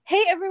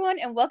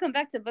everyone, and welcome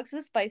back to Books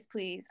with Spice,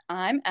 Please.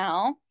 I'm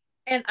Al.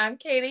 And I'm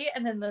Katie,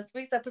 and in this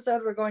week's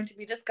episode, we're going to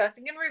be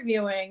discussing and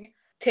reviewing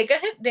Take a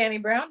Hint, Danny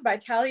Brown by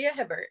Talia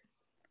Hibbert.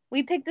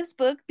 We picked this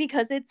book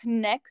because it's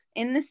next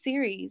in the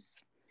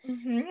series.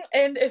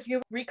 And if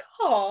you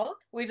recall,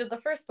 we did the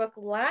first book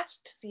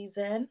last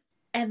season,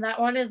 and that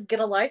one is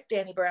Get a Life,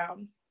 Danny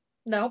Brown.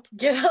 Nope,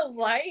 Get a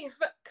Life,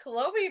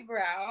 Chloe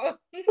Brown.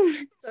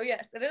 So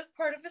yes, it is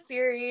part of a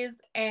series,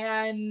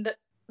 and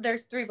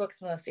there's 3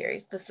 books in the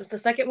series. This is the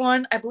second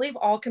one. I believe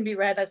all can be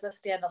read as a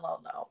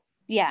standalone, though.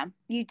 Yeah,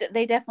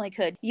 they definitely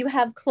could. You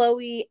have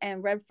Chloe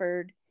and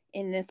Redford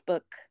in this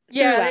book.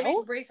 Yeah, they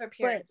make brief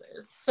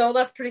appearances, so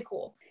that's pretty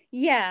cool.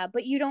 Yeah,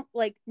 but you don't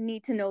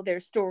need to know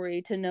their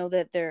story to know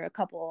that they're a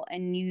couple,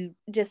 and you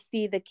just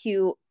see the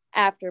cute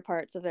after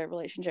parts of their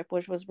relationship,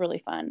 which was really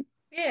fun.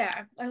 Yeah,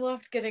 I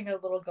loved getting a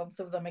little glimpse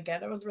of them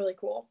again. It was really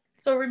cool.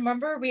 So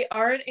remember, we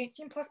are an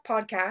 18 plus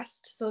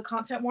podcast. So the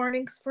content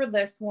warnings for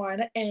this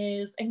one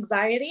is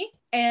anxiety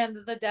and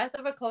the death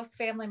of a close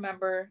family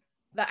member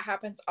that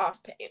happens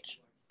off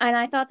page. And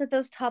I thought that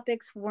those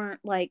topics weren't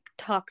they're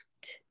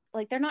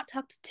not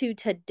talked to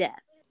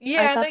death.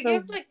 Yeah, they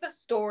give the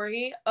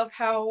story of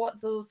how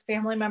those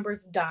family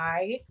members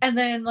die, and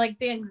then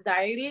the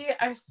anxiety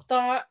I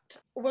thought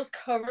was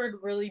covered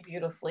really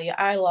beautifully.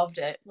 I loved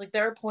it.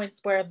 There are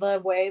points where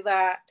the way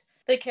that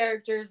the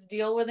characters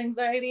deal with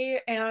anxiety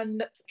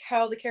and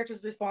how the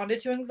characters responded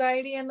to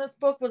anxiety in this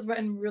book was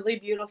written really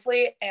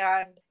beautifully,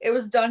 and it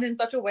was done in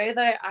such a way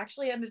that I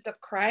actually ended up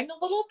crying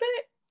a little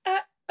bit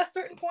at a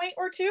certain point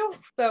or two.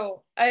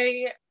 So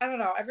I don't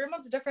know,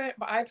 everyone's different,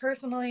 but I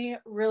personally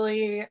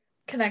really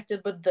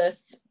connected with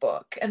this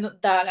book and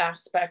that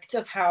aspect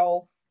of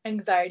how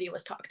anxiety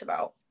was talked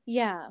about.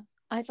 Yeah,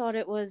 I thought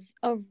it was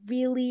a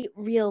really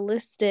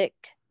realistic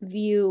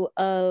view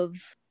of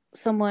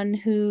someone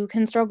who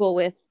can struggle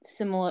with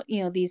similar,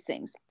 these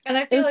things. And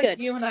I feel like good.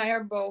 You and I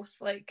are both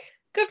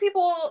good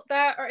people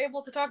that are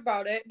able to talk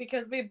about it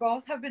because we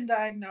both have been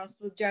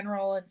diagnosed with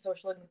general and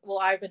social. Well,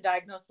 I've been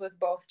diagnosed with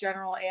both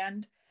general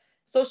and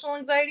social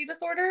anxiety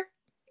disorder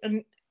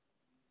and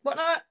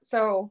whatnot.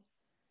 So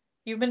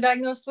you've been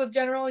diagnosed with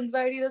general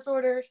anxiety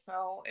disorder.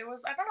 So it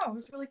was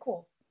really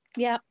cool.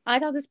 Yeah, I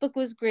thought this book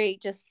was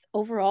great. Just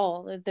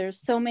overall,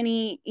 there's so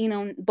many,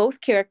 both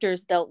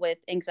characters dealt with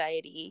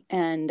anxiety,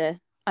 and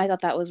I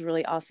thought that was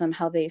really awesome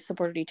how they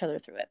supported each other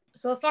through it.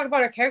 So let's talk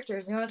about our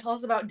characters. You want to tell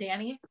us about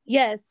Danny?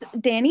 Yes,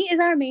 Danny is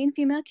our main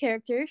female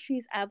character.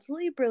 She's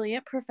absolutely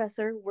brilliant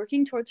professor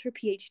working towards her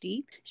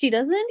PhD. She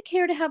doesn't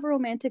care to have a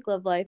romantic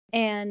love life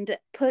and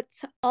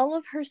puts all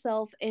of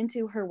herself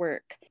into her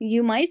work.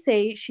 You might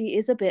say she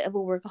is a bit of a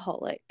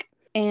workaholic.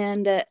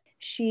 And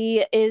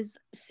she is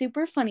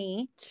super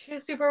funny.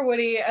 She's super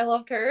witty. I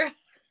loved her.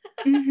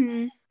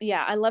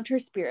 Yeah, I loved her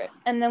spirit.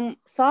 And then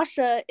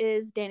Sasha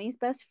is Danny's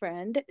best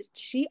friend.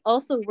 She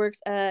also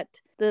works at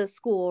the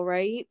school,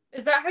 right?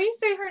 Is that how you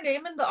say her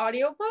name in the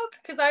audiobook?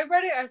 Because I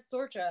read it as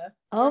Sorcha.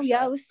 Oh,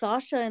 yeah, it was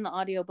Sasha in the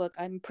audiobook.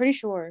 I'm pretty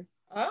sure.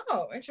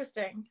 Oh,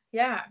 interesting.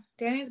 Yeah,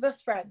 Danny's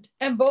best friend.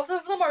 And both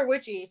of them are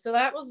witchy, so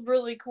that was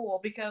really cool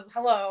because,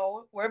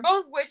 hello, we're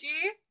both witchy.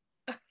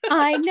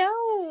 I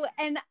know.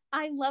 And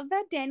I love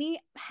that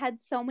Danny had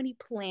so many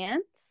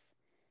plants.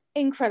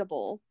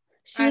 Incredible.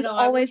 She's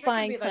always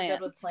buying plants.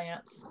 Good with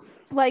plants.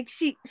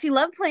 She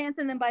loved plants,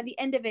 and then by the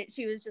end of it,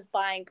 she was just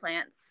buying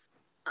plants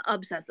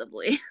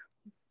obsessively.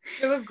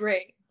 It was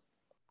great.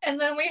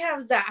 And then we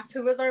have Zaf,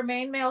 who is our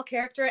main male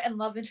character and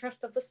love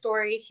interest of the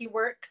story. He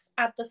works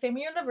at the same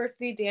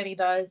university Danny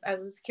does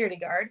as a security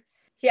guard.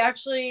 He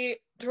actually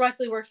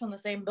directly works on the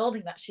same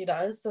building that she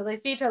does, so they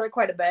see each other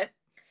quite a bit.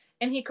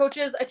 And he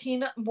coaches a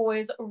teen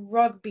boys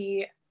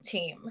rugby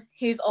team.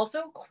 He's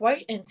also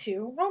quite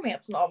into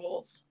romance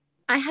novels.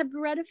 I have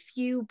read a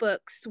few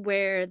books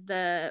where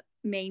the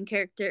main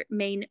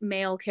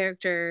male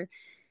character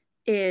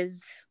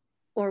is,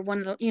 or one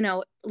of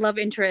the, love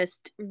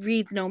interest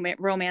reads no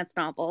romance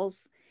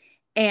novels.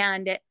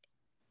 And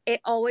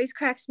it always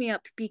cracks me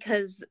up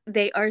because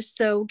they are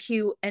so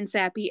cute and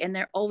sappy, and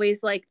they're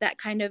always that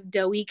kind of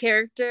doughy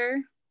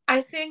character.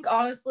 I think,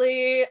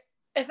 honestly,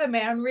 if a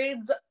man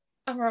reads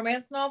a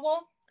romance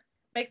novel,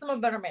 makes him a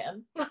better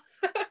man.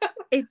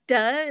 It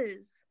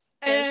does.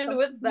 And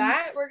with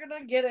that, we're going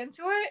to get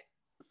into it.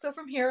 So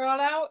from here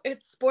on out,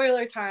 it's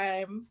spoiler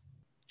time.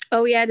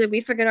 Oh, yeah. Did we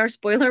forget our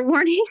spoiler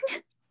warning?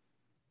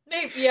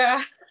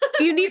 Yeah.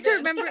 You need to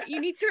remember.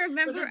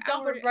 We'll just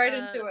jump right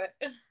into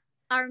it.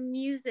 Our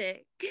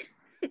music.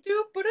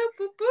 Doop, boop,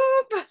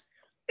 boop, boop.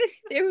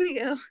 There we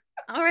go.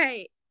 All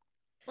right.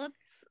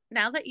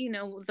 Now that you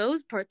know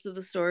those parts of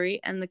the story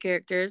and the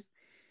characters,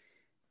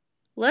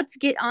 let's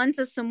get on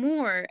to some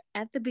more.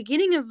 At the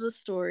beginning of the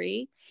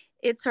story,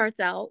 it starts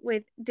out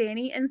with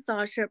Danny and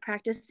Sasha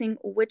practicing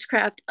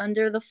witchcraft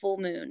under the full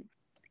moon.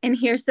 And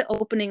here's the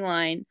opening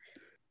line.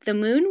 The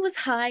moon was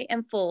high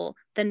and full.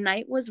 The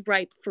night was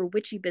ripe for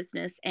witchy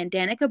business, and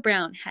Danica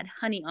Brown had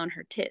honey on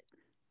her tit.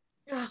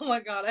 Oh my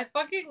god, I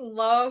fucking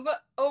love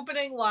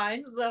opening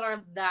lines that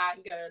are that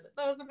good.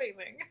 That was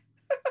amazing.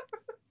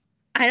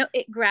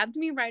 It grabbed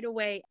me right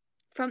away.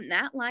 from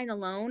that line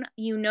alone,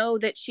 you know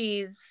that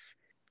she's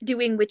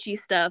doing witchy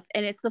stuff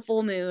and it's the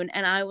full moon.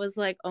 And I was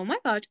like, oh my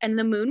gosh. And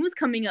the moon was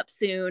coming up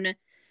soon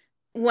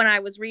when I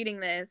was reading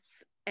this,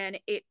 and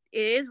it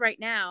is right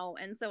now.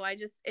 And so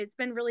it's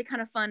been really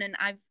kind of fun. And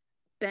I've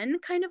been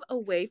kind of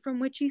away from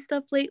witchy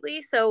stuff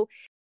lately. So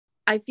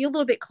I feel a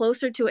little bit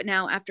closer to it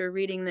now after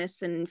reading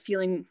this and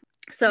feeling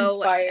so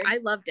inspired. I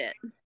loved it.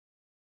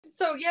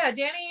 So yeah,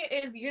 Danny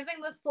is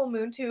using this full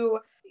moon to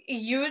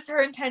use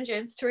her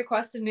intentions to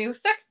request a new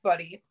sex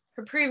buddy.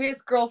 Her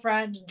previous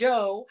girlfriend,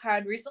 Jo,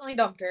 had recently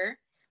dumped her,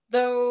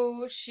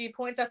 though she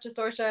points out to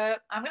Sorsha,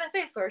 I'm going to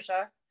say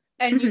Sorsha,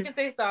 and you can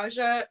say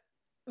Sasha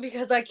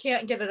because I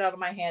can't get it out of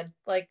my head.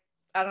 Like,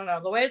 I don't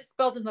know. The way it's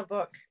spelled in the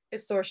book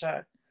is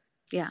Sorsha.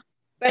 Yeah.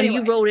 But anyway,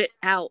 and you wrote it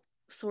out,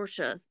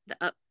 Sorsha,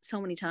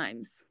 so many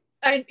times.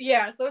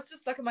 Yeah, so it's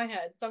just stuck in my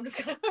head. So I'm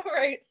just going to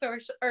write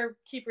Sorsha, or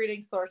keep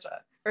reading Sorsha,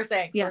 or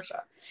saying Sorsha.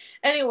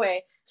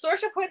 Anyway,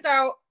 Sorsha points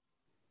out,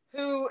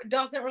 who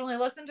doesn't really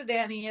listen to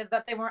Danny,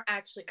 that they weren't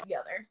actually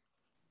together.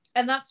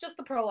 And that's just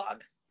the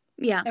prologue.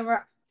 Yeah. And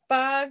we're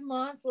 5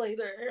 months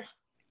later.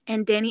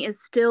 And Danny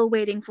is still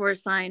waiting for a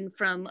sign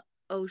from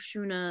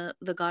Oshuna,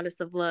 the goddess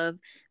of love,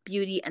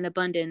 beauty, and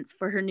abundance,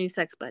 for her new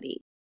sex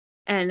buddy.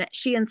 And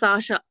she and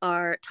Sasha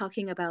are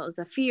talking about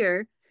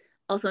Zafir,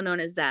 also known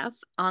as Zaf,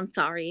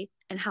 Ansari,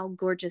 and how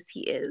gorgeous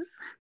he is.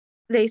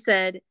 They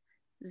said,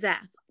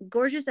 Zaf,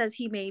 gorgeous as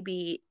he may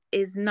be,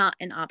 is not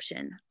an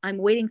option. I'm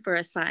waiting for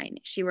a sign,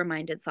 she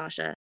reminded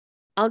Sasha.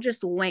 I'll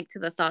just wank to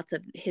the thoughts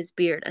of his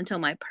beard until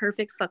my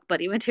perfect fuck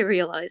buddy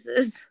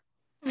materializes.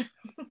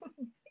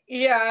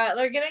 Yeah,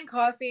 they're getting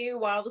coffee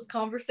while this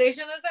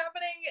conversation is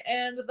happening,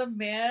 and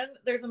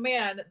there's a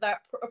man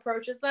that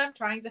approaches them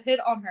trying to hit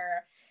on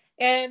her.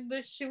 And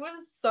she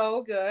was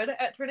so good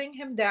at turning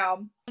him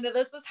down. And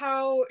this is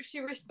how she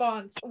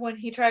responds when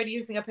he tried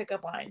using a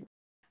pickup line.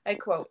 I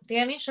quote,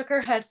 Danny shook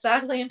her head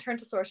sadly and turned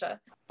to Sorsha.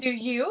 Do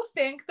you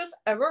think this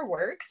ever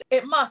works?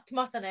 It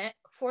mustn't it,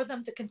 for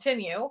them to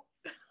continue?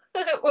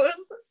 It was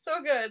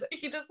so good.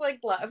 He just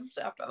left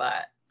after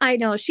that. I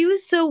know. She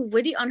was so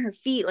witty on her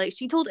feet.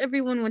 She told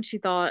everyone what she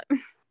thought.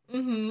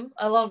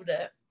 I loved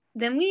it.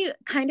 Then we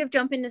kind of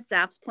jump into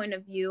Zaf's point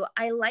of view.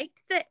 I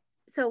liked that.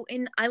 So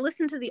I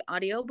listened to the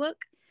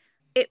audiobook.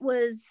 It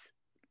was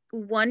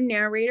one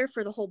narrator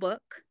for the whole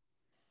book.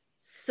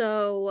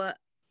 So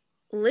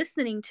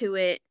listening to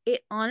it,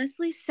 it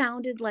honestly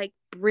sounded like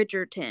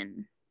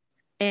Bridgerton.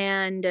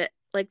 And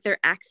their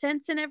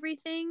accents and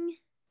everything.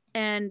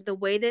 And the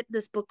way that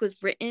this book was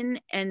written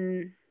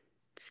and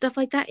stuff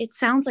like that, it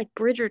sounds like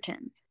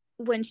Bridgerton.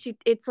 When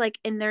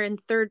and they're in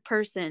third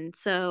person.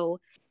 So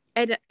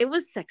it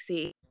was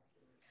sexy.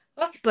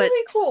 That's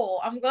really cool.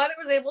 I'm glad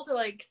it was able to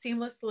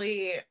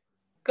seamlessly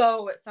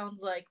go, it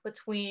sounds like,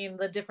 between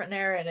the different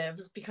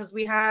narratives, because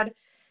we had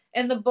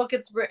in the book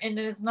it's written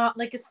and it's not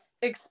it's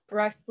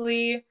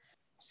expressly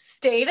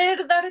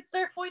stated that it's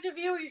their point of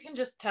view. You can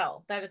just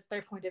tell that it's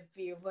their point of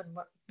view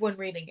when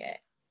reading it.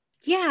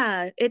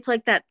 Yeah, it's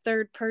like that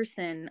third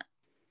person.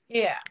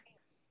 Yeah.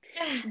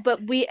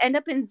 But we end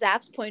up in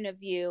Zaf's point of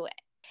view,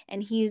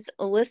 and he's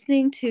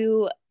listening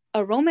to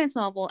a romance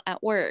novel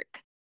at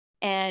work,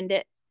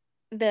 and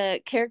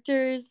the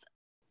characters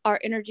are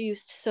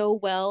introduced so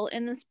well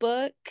in this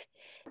book.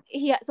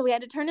 So we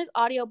had to turn his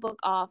audiobook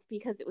off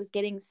because it was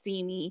getting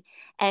steamy,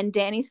 and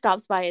Danny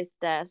stops by his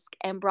desk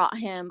and brought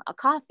him a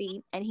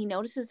coffee, and he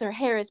notices her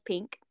hair is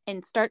pink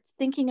and starts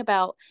thinking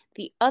about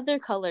the other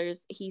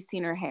colors he's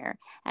seen her hair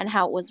and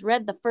how it was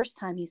red the first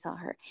time he saw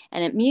her,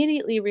 and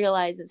immediately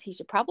realizes he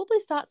should probably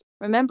stop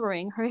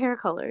remembering her hair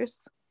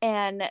colors.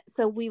 And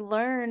so we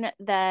learn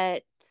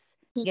that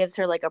he gives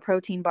her a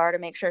protein bar to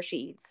make sure she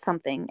eats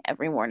something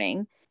every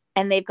morning.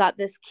 And they've got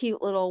this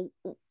cute little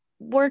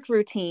work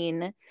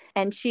routine,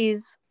 and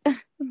she's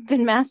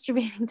been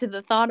masturbating to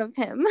the thought of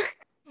him.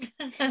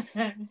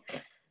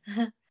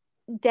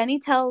 Denny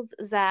tells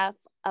Zaf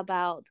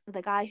about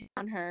the guy who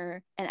on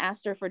her and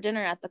asked her for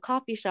dinner at the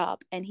coffee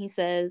shop, and he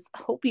says,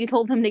 hope you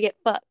told him to get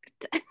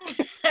fucked.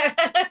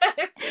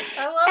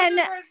 I love his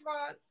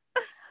response.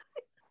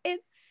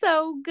 It's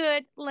so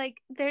good.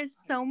 There's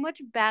so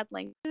much bad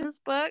language in this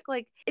book.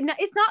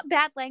 It's not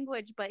bad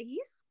language, but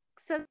he's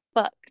so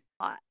fucked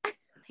a lot.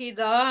 He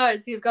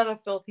does. He's got a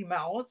filthy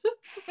mouth.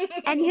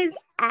 And his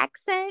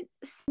accent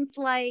seems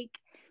like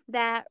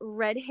that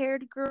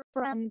red-haired girl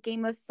from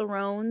Game of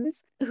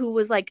Thrones who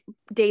was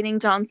dating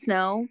Jon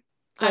Snow.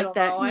 I don't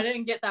know. I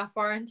didn't get that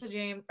far into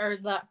Game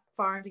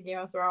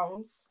of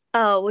Thrones.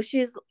 Oh, well,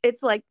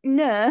 it's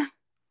nah.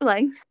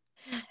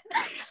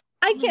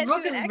 I can't. The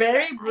book is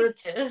very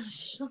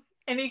British,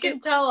 and you can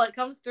tell it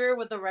comes through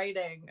with the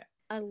writing.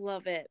 I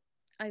love it.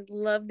 I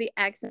love the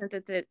accent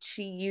that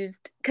she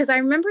used, because I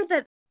remember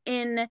that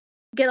in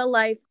Get a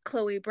Life,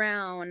 Chloe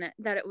Brown,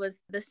 that it was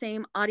the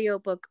same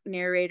audiobook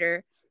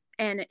narrator,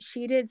 and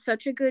she did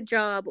such a good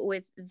job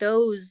with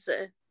those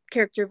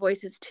character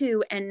voices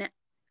too. And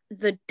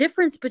the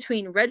difference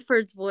between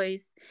Redford's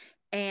voice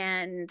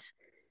and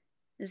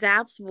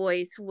Zaf's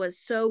voice was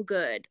so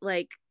good,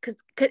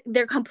 because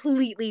they're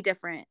completely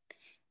different.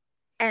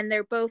 and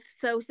they're both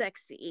so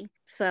sexy.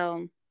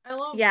 So I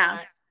love yeah.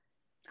 that.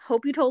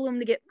 Hope you told him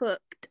to get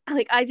fucked.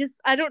 Like, I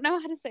don't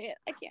know how to say it.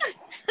 I can't.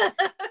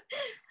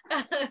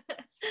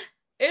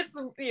 This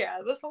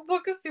whole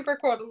book is super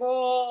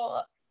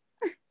quotable.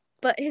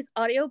 But his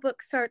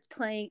audiobook starts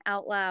playing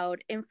out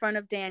loud in front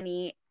of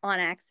Danny on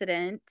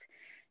accident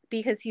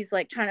because he's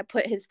like trying to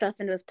put his stuff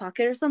into his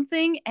pocket or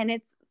something, and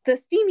it's the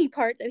steamy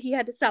part that he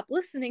had to stop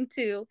listening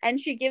to, and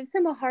she gives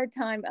him a hard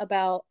time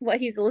about what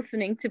he's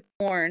listening to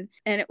porn,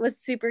 and it was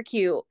super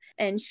cute,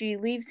 and she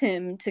leaves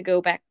him to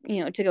go back,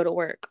 to go to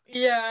work.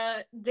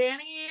 Yeah,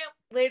 Danny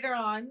later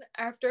on,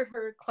 after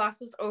her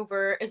class is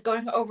over, is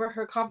going over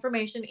her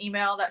confirmation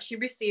email that she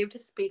received to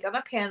speak on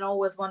a panel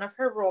with one of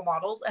her role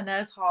models,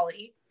 Inez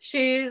Holly.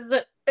 She's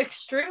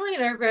extremely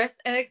nervous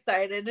and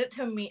excited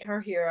to meet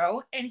her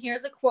hero, and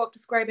here's a quote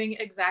describing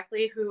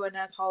exactly who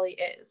Inez Holly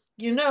is.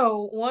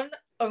 One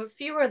of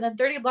fewer than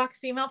 30 Black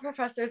female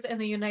professors in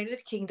the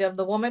United Kingdom,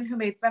 the woman who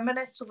made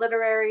feminist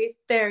literary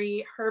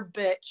theory her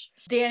bitch,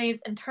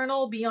 Danny's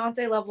internal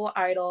Beyonce-level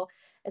idol,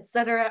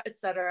 etc.,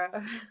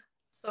 etc.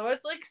 So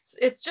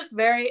it's just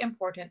very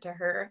important to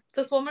her.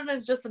 This woman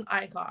is just an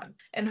icon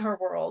in her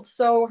world.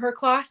 So her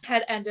class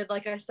had ended,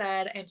 like I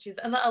said, and she's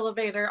in the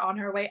elevator on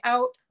her way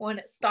out when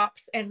it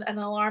stops and an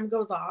alarm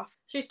goes off.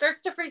 She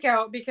starts to freak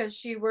out because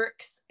she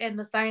works in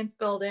the science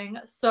building.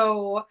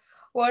 So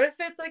what if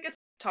it's like a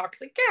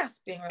toxic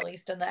gas being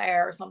released in the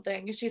air or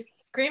something? She's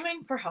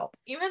screaming for help.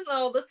 Even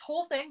though this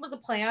whole thing was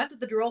planned,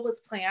 the drill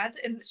was planned,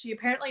 and she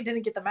apparently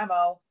didn't get the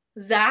memo,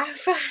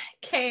 Zaf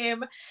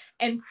came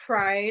and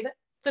pried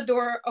the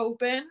door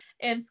open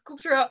and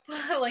scooped her up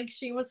like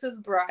she was his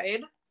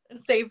bride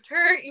and saved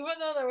her, even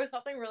though there was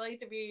nothing really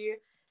to be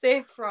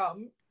saved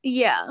from.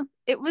 Yeah,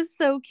 it was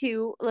so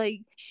cute.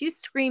 Like, she's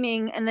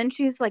screaming, and then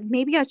she's like,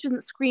 maybe I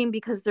shouldn't scream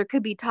because there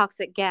could be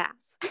toxic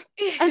gas.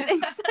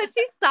 And so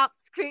she stopped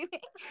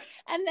screaming.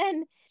 And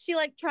then she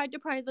like tried to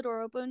pry the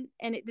door open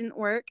and it didn't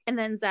work. And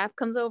then Zaf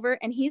comes over,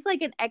 and he's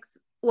like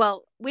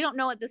we don't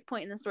know at this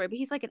point in the story, but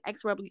he's like an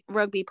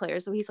ex-rugby player.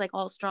 So he's like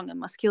all strong and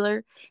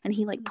muscular. And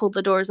he like pulled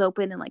the doors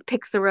open and like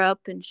picks her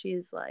up. And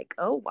she's like,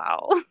 oh,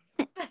 wow.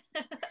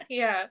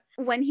 Yeah.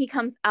 When he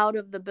comes out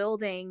of the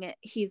building,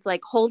 he's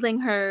like holding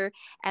her,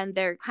 and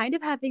they're kind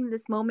of having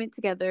this moment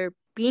together,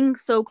 being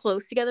so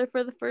close together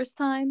for the first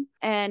time.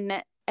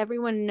 And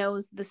everyone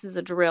knows this is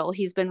a drill.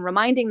 He's been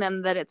reminding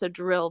them that it's a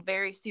drill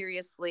very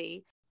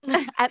seriously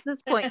at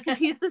this point, because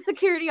he's the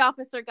security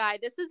officer guy.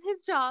 This is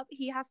his job.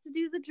 He has to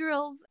do the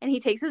drills, and he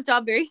takes his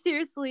job very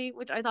seriously,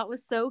 which I thought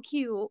was so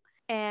cute.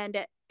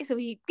 And so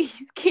he's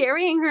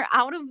carrying her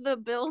out of the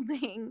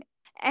building,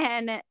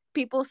 and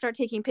people start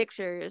taking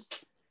pictures.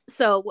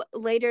 So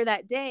later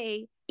that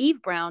day,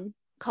 Eve Brown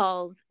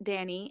calls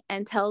Danny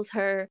and tells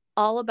her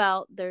all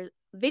about their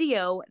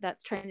video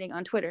that's trending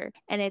on Twitter.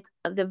 And it's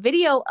the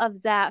video of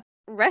Zaf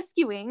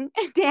rescuing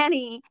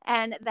Danny,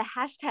 and the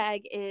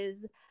hashtag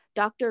is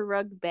Dr.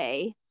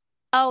 Rugby.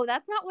 Oh,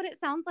 that's not what it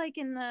sounds like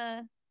in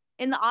the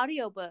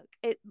audiobook.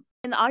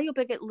 In the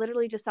audiobook, it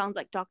literally just sounds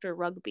like Dr.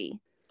 Rugby.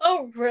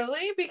 Oh,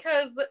 really?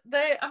 Because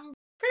I'm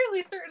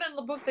fairly certain in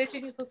the book they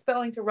changed the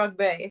spelling to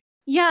rugby.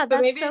 Yeah,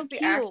 that's maybe so it's the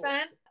cute.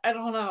 accent. I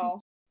don't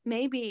know.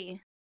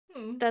 Maybe.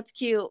 That's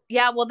cute.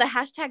 Yeah, well, the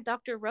hashtag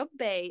Dr.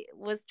 Rugby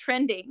was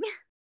trending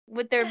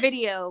with their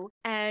video.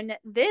 And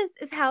this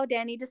is how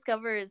Danny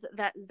discovers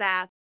that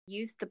Zaf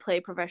used to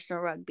play professional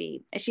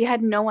rugby. She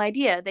had no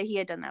idea that he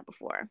had done that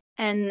before.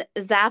 And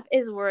Zaf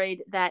is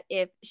worried that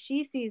if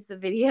she sees the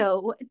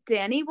video,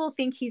 Danny will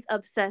think he's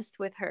obsessed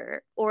with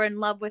her or in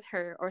love with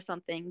her or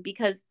something,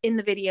 because in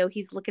the video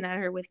he's looking at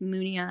her with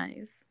moony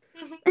eyes.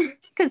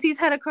 Because he's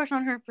had a crush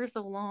on her for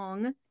so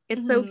long.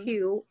 It's so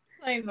cute.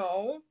 I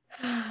know.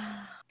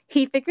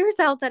 He figures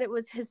out that it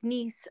was his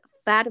niece,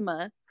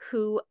 Fatima,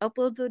 who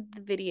uploaded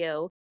the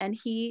video, and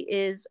he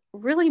is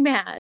really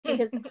mad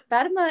because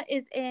Fatima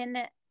is in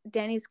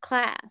Danny's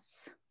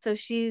class. So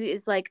she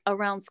is like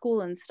around school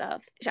and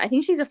stuff. I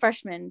think she's a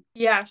freshman.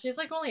 Yeah, she's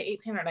like only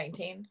 18 or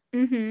 19.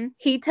 Mm-hmm.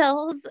 He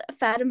tells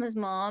Fatima's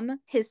mom,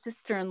 his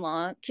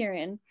sister-in-law,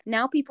 Kieran,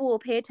 now people will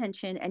pay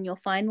attention and you'll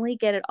finally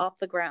get it off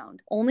the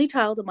ground. Only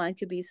child of mine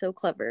could be so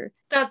clever.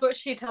 That's what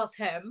she tells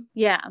him.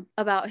 Yeah,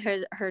 about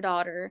her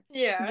daughter.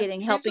 Yeah.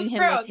 Helping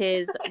him with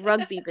his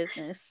rugby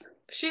business.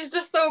 She's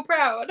just so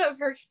proud of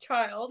her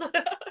child.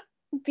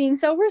 Being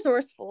so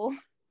resourceful.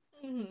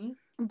 Mm-hmm.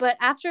 But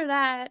after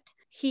that,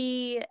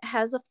 he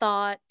has a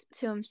thought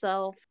to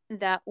himself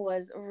that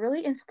was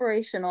really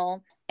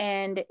inspirational.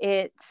 And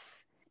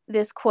it's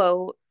this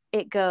quote.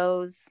 It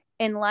goes,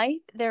 "In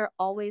life, there are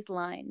always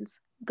lines,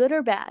 good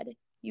or bad.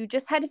 You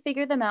just had to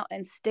figure them out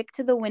and stick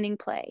to the winning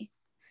play.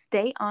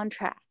 Stay on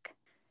track."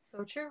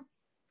 So true.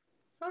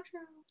 So true.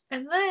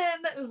 And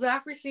then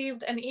Zaf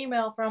received an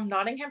email from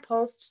Nottingham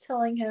Post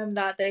telling him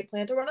that they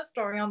plan to run a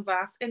story on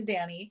Zaf and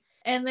Danny.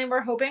 And they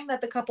were hoping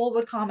that the couple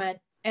would comment,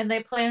 and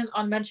they plan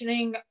on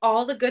mentioning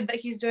all the good that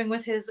he's doing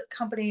with his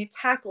company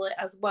Tackle It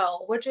as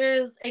well, which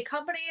is a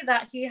company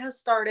that he has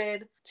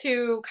started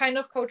to kind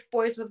of coach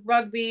boys with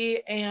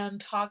rugby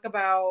and talk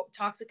about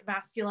toxic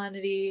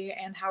masculinity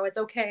and how it's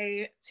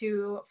okay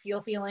to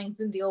feel feelings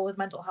and deal with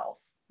mental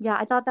health. Yeah,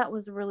 I thought that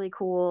was really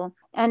cool.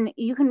 And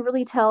you can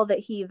really tell that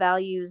he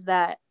values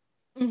that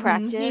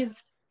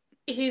practice.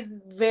 He's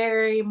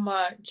very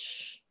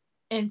much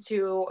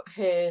into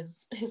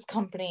his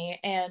company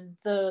and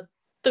the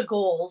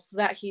goals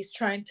that he's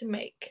trying to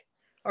make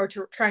or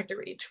trying to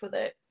reach with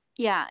it.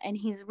 Yeah, and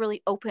he's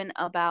really open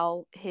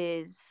about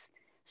his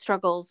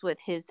struggles with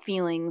his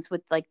feelings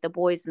with like the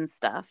boys and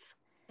stuff.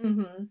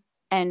 Mm-hmm.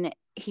 And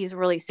he's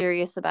really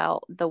serious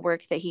about the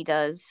work that he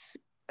does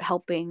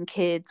helping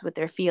kids with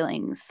their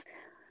feelings,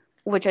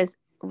 which is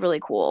really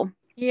cool.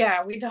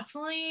 Yeah, we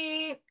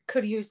definitely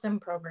could use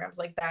some programs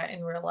like that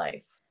in real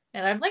life.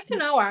 And I'd like to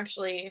know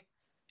actually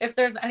if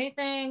there's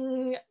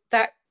anything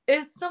that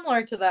is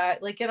similar to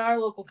that, like in our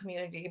local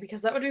community,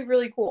 because that would be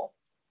really cool.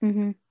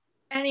 Mm-hmm.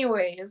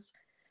 Anyways,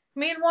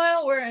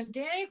 meanwhile, we're in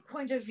Danny's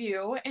point of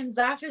view, and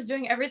Zaf is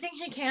doing everything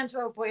he can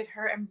to avoid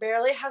her and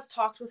barely has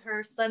talked with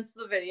her since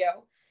the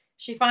video.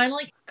 She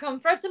finally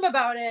confronts him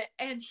about it,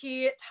 and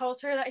he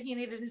tells her that he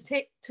needed to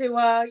think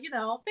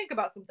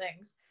about some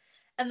things.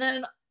 And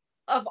then,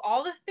 of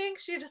all the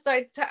things she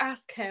decides to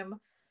ask him,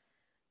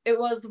 it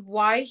was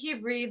why he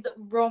reads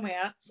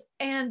romance,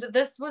 and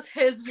this was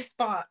his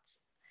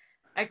response.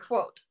 I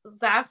quote,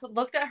 Zaf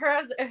looked at her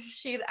as if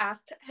she'd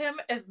asked him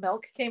if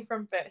milk came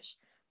from fish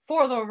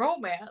for the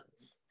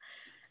romance.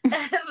 And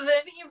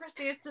then he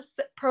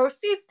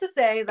proceeds to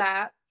say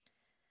that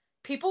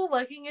people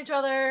liking each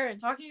other and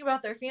talking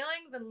about their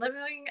feelings and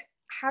living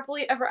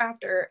happily ever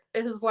after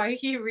is why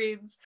he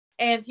reads.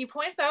 And he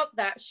points out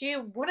that she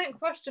wouldn't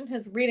question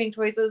his reading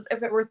choices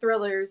if it were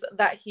thrillers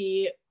that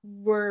he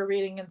were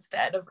reading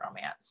instead of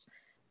romance.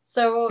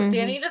 So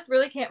Danny just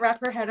really can't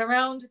wrap her head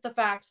around the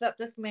fact that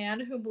this man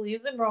who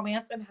believes in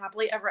romance and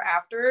happily ever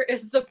after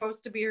is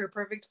supposed to be her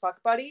perfect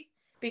fuck buddy,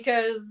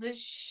 because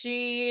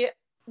she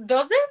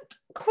doesn't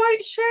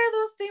quite share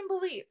those same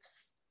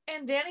beliefs.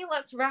 And Danny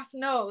lets Raph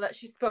know that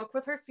she spoke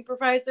with her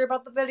supervisor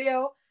about the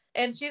video,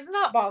 and she's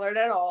not bothered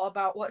at all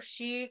about what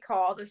she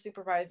called, her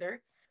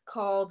supervisor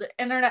called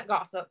internet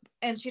gossip.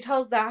 And she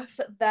tells Zaf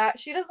that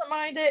she doesn't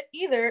mind it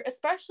either,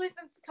 especially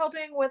since it's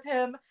helping with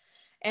him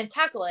and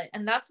Tackle It.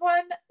 And that's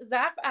when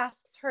Zaf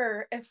asks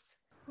her if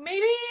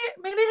maybe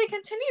they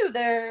continue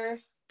their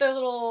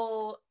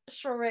little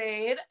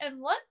charade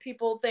and let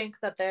people think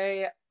that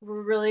they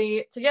were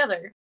really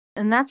together.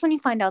 And that's when you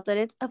find out that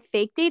it's a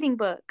fake dating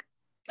book.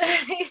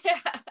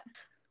 Yeah.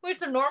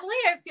 Which normally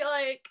I feel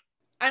like,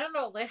 I don't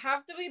know, they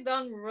have to be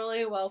done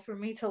really well for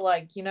me to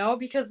like,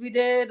 because we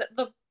did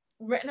the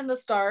Written in the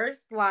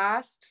Stars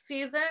last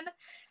season,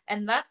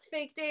 and that's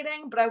fake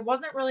dating, but I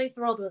wasn't really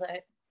thrilled with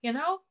it,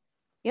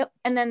 Yep.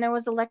 And then there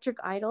was Electric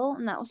Idol,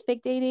 and that was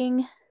fake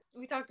dating.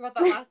 We talked about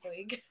that last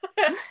week.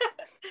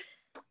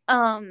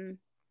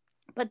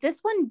 But this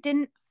one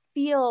didn't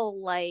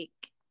feel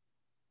like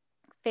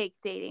fake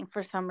dating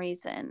for some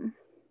reason.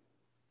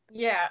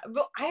 Yeah,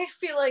 but I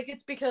feel like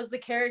it's because the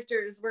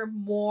characters were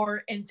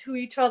more into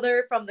each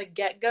other from the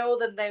get-go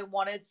than they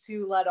wanted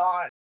to let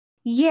on.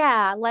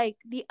 Yeah, like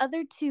the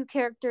other two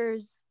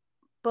characters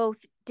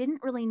both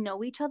didn't really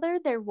know each other.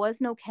 There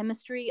was no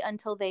chemistry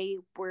until they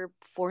were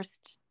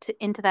forced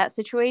into that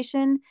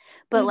situation.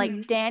 But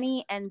like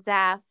Danny and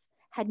Zaf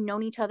had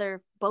known each other.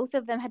 Both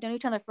of them had known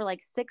each other for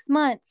like 6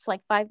 months,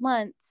 like 5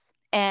 months.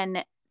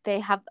 And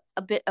they have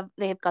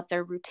they've got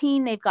their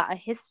routine. They've got a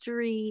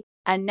history.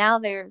 And now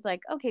there's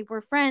like, okay, we're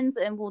friends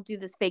and we'll do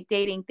this fake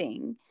dating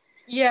thing.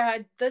 Yeah,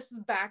 this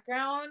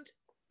background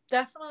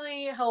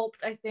definitely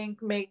helped, I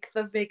think, make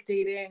the fake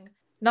dating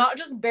not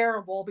just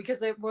bearable,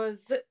 because it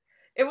was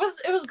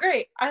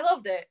great. I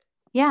loved it.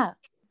 Yeah.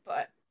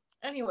 But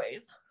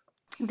anyways,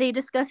 they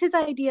discuss his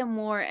idea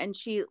more, and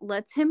she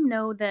lets him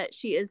know that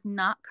she is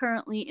not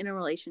currently in a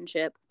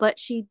relationship, but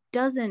she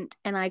doesn't,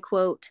 and I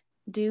quote,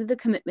 do the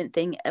commitment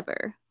thing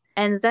ever.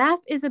 And Zaf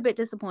is a bit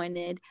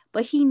disappointed,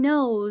 but he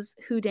knows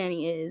who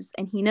Danny is,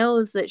 and he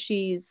knows that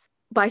she's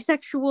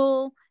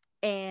bisexual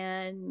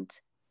and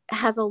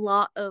has a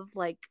lot of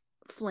like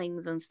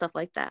flings and stuff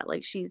like that.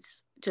 Like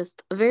she's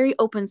just a very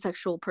open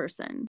sexual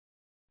person.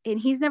 And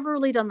he's never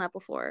really done that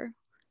before.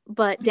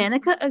 But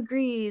Danica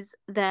agrees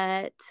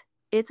that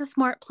it's a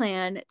smart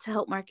plan to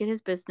help market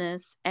his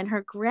business, and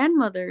her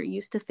grandmother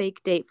used to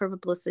fake date for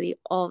publicity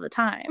all the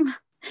time.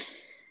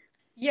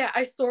 Yeah,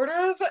 I sort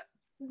of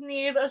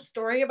need a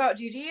story about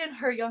Gigi in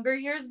her younger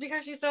years,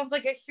 because she sounds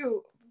like a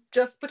Hugh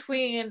just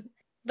between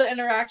the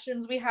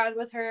interactions we had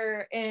with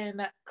her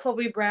in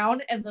Chloe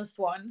Brown and this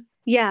one.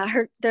 Yeah,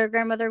 their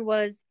grandmother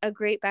was a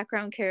great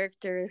background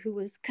character who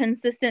was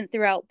consistent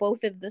throughout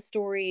both of the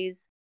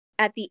stories.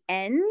 At the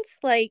end,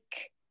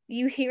 like,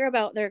 you hear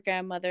about their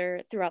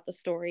grandmother throughout the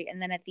story,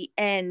 and then at the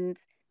end,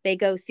 they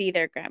go see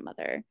their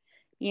grandmother,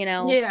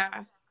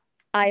 Yeah.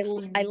 I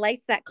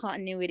liked that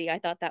continuity. I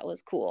thought that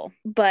was cool.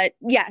 But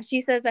yeah,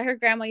 she says that her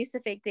grandma used to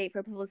fake date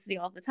for publicity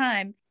all the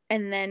time.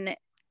 And then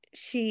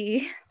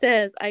she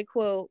says, I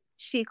quote,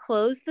 she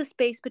closed the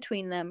space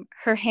between them,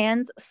 her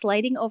hands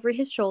sliding over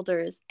his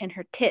shoulders and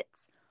her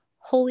tits,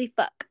 holy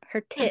fuck,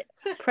 her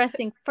tits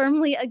pressing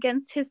firmly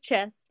against his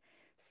chest,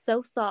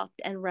 so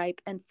soft and ripe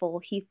and full,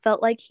 he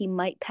felt like he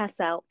might pass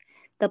out.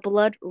 The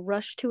blood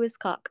rushed to his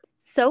cock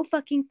so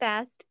fucking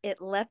fast, it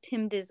left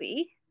him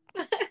dizzy.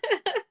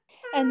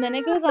 And then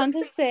it goes on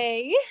to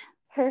say,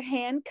 her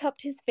hand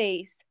cupped his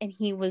face and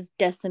he was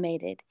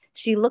decimated.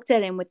 She looked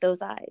at him with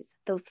those eyes,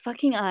 those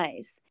fucking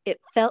eyes.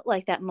 It felt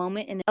like that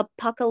moment in an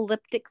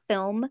apocalyptic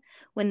film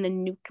when the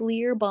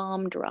nuclear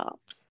bomb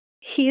drops.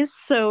 He is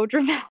so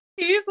dramatic.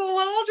 He's a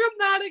little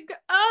dramatic.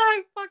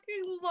 Oh, I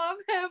fucking love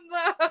him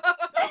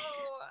though.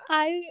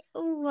 I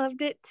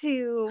loved it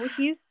too.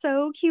 He's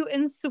so cute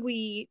and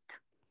sweet.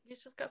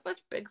 He's just got such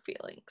big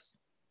feelings.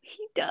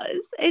 He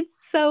does.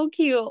 It's so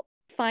cute.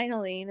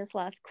 Finally, this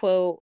last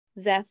quote,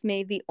 Zeph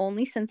made the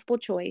only sensible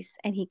choice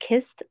and he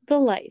kissed the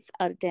life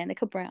out of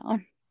Danica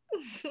Brown.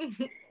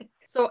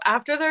 So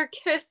after their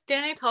kiss,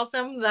 Danny tells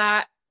him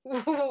that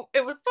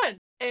it was fun.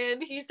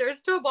 And he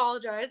starts to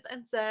apologize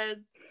and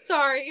says,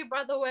 sorry,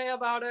 by the way,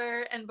 about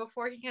her. And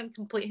before he can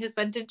complete his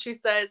sentence, she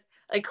says,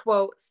 I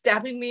quote,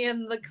 stabbing me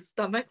in the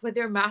stomach with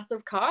your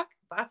massive cock?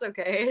 That's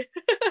okay.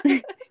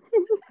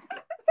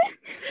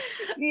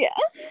 Yeah.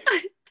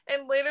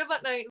 And later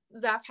that night,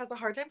 Zaf has a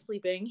hard time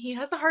sleeping. He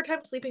has a hard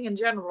time sleeping in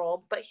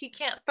general, but he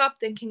can't stop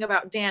thinking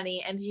about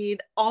Danny, and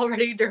he'd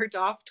already jerked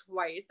off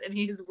twice, and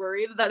he's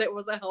worried that it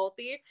was a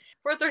healthy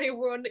for a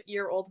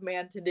 31-year-old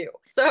man to do.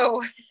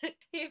 So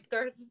he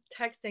starts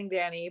texting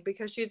Danny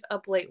because she's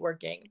up late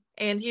working,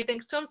 and he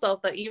thinks to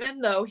himself that even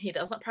though he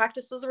doesn't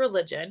practice his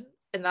religion,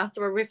 and that's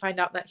where we find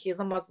out that he's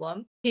a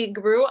Muslim, he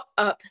grew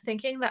up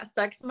thinking that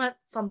sex meant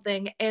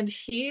something, and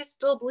he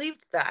still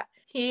believed that.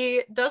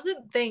 He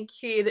doesn't think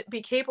he'd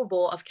be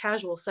capable of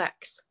casual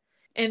sex.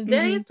 In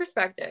Danny's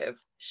perspective,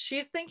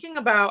 she's thinking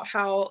about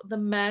how the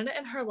men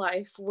in her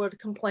life would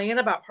complain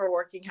about her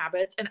working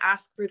habits and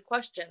ask rude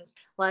questions,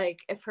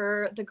 like if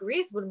her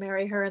degrees would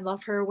marry her and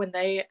love her when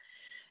they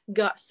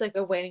got sick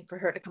of waiting for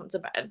her to come to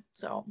bed.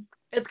 So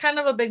it's kind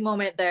of a big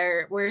moment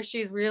there where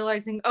she's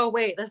realizing, oh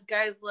wait, this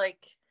guy's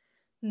like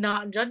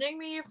not judging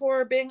me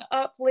for being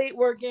up late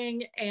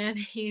working, and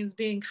he's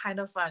being kind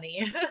of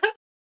funny.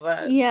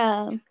 But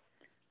yeah.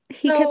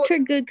 He kept her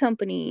good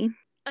company.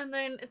 And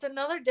then it's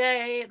another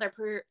day, they're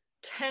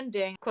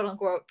pretending, quote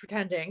unquote,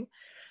 pretending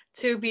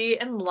to be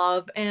in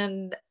love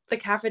in the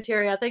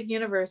cafeteria at the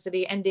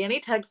university. And Danny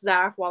texts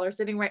Zaf while they're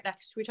sitting right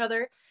next to each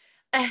other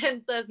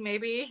and says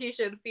maybe he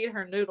should feed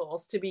her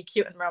noodles to be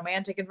cute and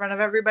romantic in front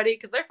of everybody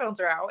because their phones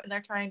are out and they're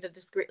trying to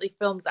discreetly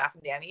film Zaf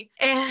and Danny.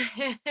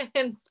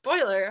 And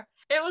spoiler,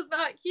 it was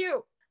not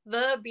cute.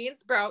 The bean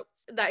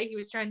sprouts that he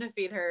was trying to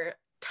feed her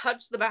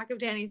touched the back of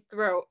Danny's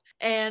throat,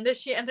 and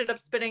she ended up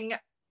spitting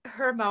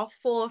her mouth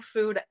full of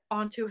food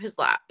onto his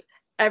lap.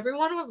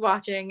 Everyone was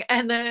watching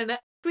and then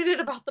tweeted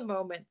about the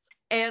moments.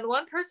 And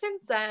one person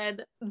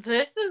said,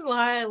 this is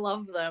why I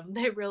love them.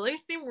 They really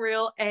seem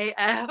real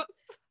AF.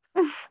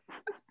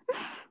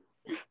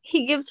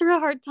 He gives her a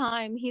hard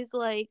time. He's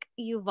like,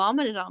 you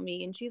vomited on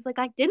me. And she's like,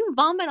 I didn't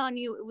vomit on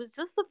you. It was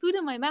just the food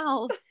in my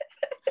mouth.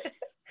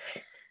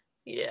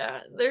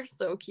 Yeah, they're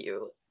so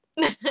cute.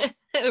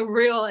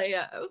 Real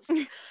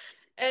AF.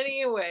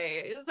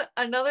 Anyways,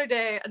 another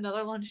day,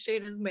 another lunch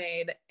date is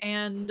made,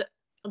 and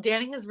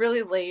Danny is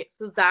really late,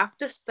 so Zaf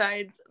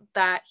decides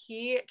that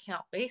he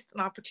can't waste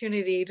an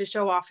opportunity to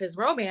show off his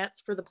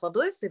romance for the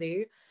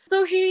publicity.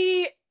 So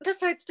he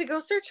decides to go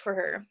search for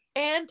her.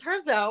 And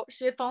turns out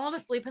she had fallen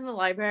asleep in the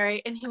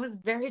library, and he was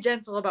very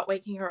gentle about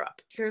waking her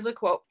up. Here's a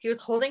quote. He was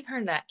holding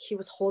her neck. He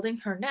was holding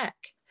her neck.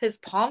 His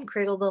palm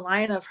cradled the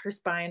line of her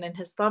spine, and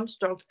his thumb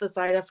stroked the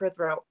side of her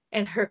throat,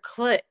 and her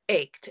clit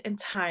ached in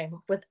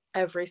time with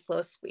every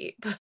slow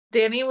sweep.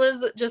 Danny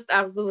was just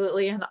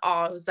absolutely in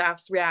awe of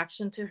Zaf's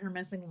reaction to her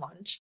missing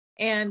lunch.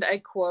 And I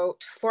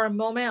quote, for a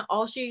moment,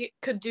 all she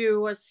could do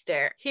was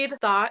stare. He'd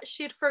thought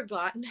she'd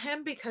forgotten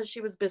him because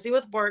she was busy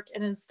with work,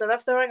 and instead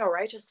of throwing a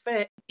righteous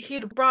fit,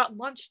 he'd brought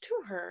lunch to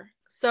her.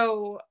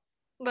 So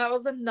that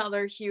was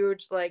another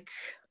huge,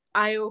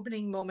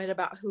 eye-opening moment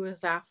about who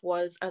Zaf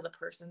was as a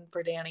person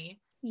for Danny.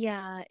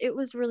 Yeah, it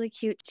was really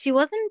cute. She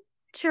wasn't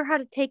sure how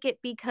to take it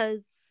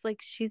because,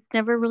 she's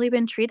never really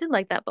been treated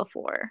like that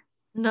before.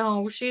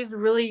 No, she's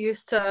really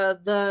used to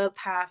the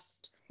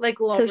past,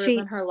 lovers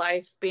in her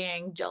life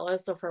being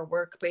jealous of her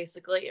work,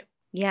 basically.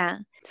 Yeah.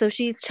 So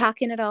she's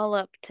chalking it all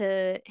up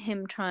to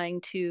him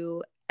trying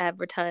to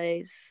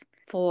advertise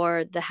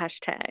for the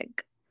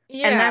hashtag.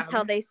 Yeah. And that's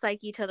how they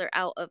psych each other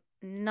out of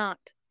not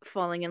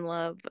falling in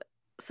love,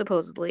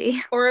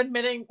 supposedly. Or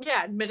admitting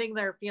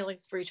their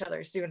feelings for each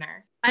other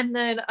sooner. And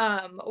then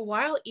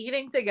while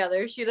eating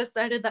together, she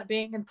decided that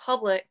being in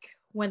public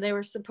when they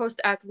were supposed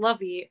to act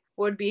lovey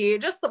would be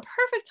just the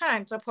perfect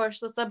time to push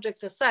the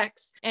subject to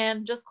sex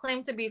and just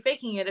claim to be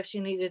faking it if she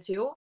needed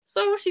to.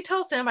 So she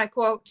tells him, I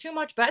quote, "Too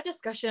much bed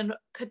discussion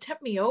could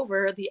tip me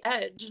over the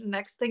edge.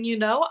 Next thing you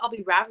know, I'll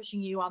be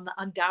ravishing you on the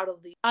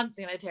undoubtedly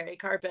unsanitary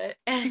carpet."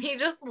 And he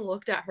just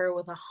looked at her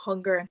with a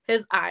hunger in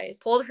his eyes,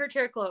 pulled her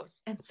chair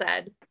close, and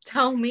said,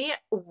 "Tell me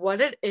what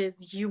it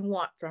is you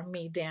want from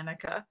me,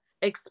 Danica.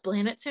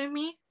 Explain it to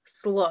me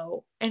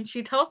slow." And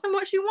she tells him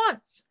what she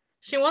wants.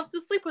 She wants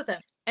to sleep with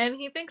him. And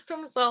he thinks to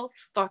himself,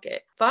 fuck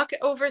it. Fuck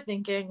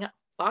overthinking.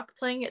 Fuck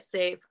playing it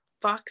safe.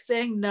 Fuck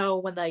saying no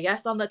when the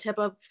yes on the tip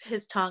of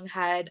his tongue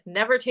had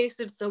never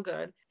tasted so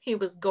good. He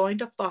was going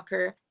to fuck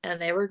her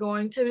and they were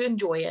going to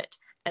enjoy it,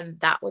 and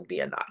that would be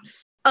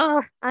enough.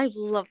 Oh, I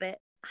love it.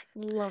 I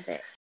love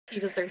it. He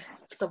deserves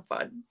some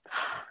fun.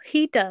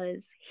 He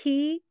does.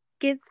 He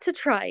gets to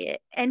try it,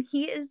 and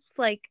he is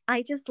like,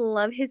 I just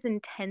love his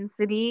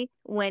intensity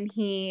when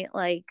he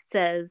like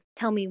says,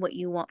 "Tell me what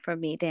you want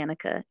from me,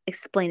 Danica.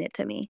 Explain it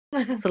to me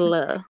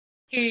slow."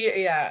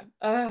 Yeah.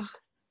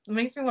 It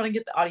makes me want to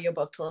get the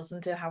audiobook to listen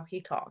to how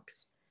he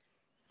talks.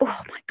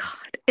 Oh my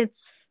god,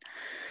 it's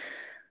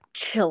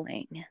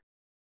chilling.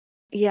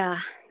 Yeah.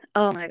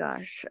 Oh my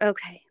gosh.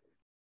 Okay.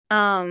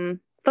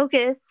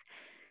 Focus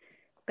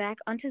back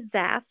onto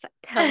Zaf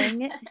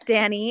telling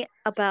Danny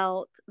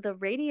about the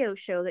radio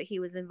show that he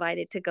was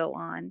invited to go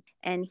on.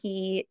 And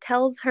he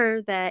tells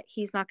her that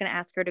he's not going to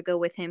ask her to go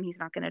with him. He's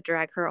not going to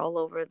drag her all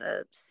over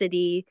the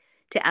city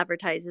to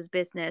advertise his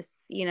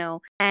business, you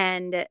know.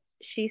 And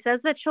she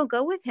says that she'll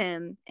go with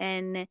him.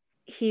 And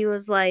he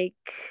was like,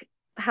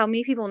 "How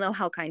many people know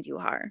how kind you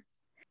are?"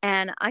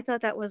 And I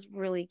thought that was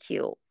really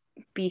cute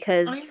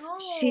because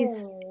she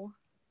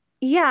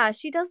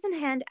doesn't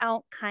hand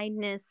out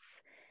kindness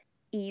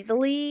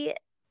easily.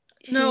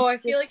 No, I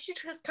feel like she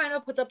just kind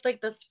of puts up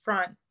like this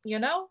front, you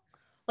know?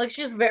 Like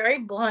she's very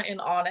blunt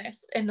and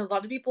honest, and a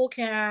lot of people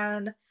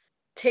can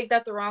take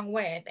that the wrong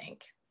way, I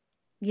think.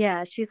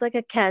 Yeah, she's like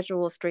a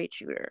casual straight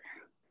shooter.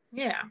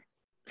 Yeah.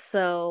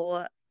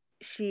 So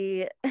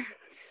she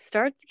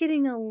starts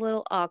getting a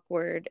little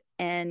awkward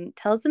and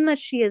tells him that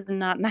she is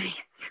not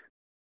nice.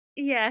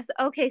 Yes.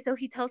 Okay. So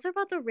he tells her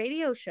about the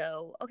radio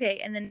show.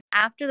 Okay. And then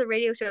after the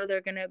radio show, they're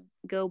going to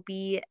go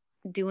be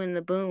doing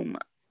the boom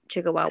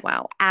chicka wow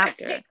wow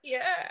after.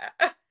 Yeah.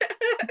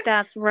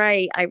 That's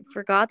right. I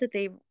forgot that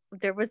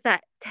there was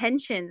that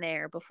tension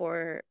there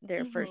before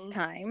their first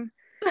time.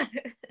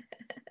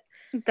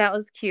 That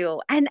was cute.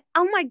 And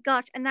oh my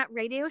gosh, and that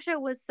radio show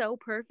was so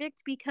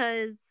perfect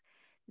because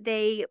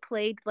they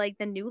played like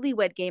the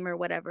Newlywed Game or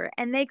whatever,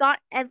 and they got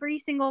every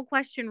single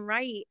question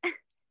right.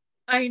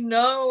 I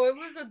know, it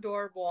was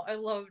adorable. I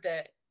loved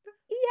it.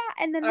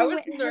 Yeah, and then I was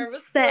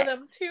nervous for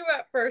them too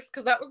at first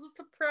because that was a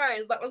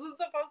surprise. That wasn't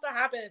supposed to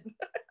happen.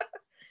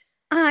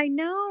 I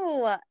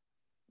know.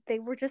 They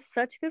were just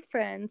such good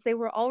friends. They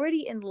were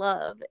already in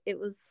love. It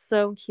was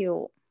so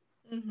cute.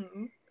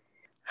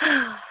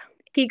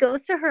 He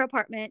goes to her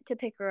apartment to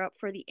pick her up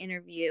for the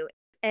interview,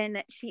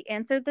 and she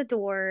answered the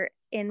door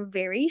in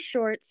very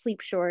short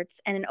sleep shorts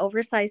and an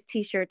oversized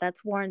t-shirt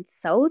that's worn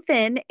so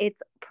thin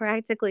it's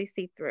practically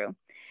see-through.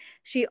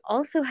 She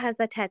also has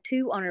a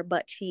tattoo on her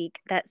butt cheek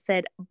that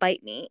said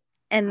 "bite me,"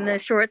 and the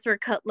shorts were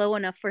cut low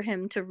enough for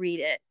him to read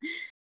it.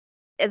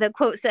 The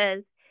quote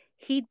says,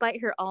 "He'd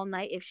bite her all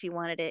night if she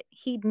wanted it.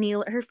 He'd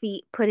kneel at her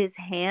feet, put his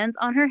hands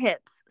on her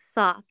hips,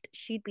 soft,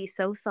 she'd be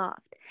so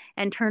soft,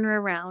 and turn her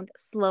around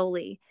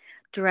slowly,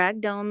 drag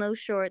down those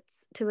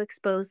shorts to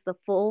expose the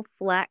full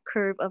flat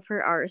curve of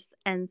her arse,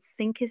 and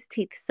sink his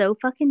teeth so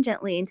fucking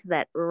gently into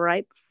that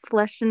ripe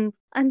flesh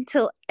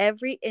until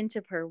every inch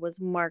of her was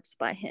marked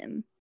by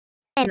him.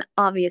 And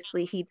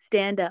obviously he'd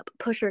stand up,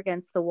 push her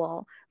against the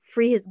wall,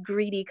 free his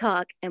greedy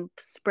cock, and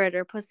spread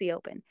her pussy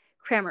open,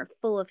 cram her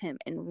full of him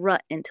and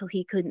rut until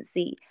he couldn't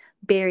see,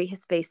 bury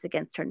his face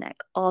against her neck,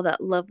 all that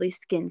lovely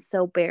skin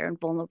so bare and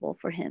vulnerable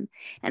for him.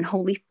 And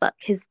holy fuck,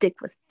 his dick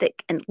was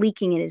thick and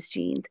leaking in his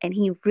jeans, and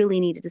he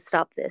really needed to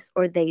stop this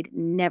or they'd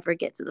never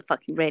get to the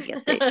fucking radio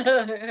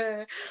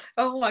station."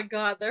 Oh my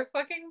god, their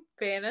fucking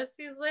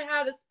fantasies they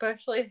had,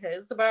 especially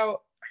his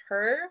about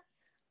her,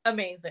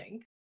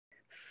 amazing.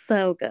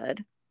 So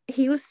good.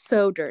 He was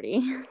so dirty.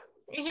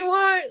 He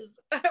was.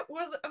 It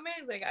was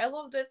amazing. I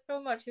loved it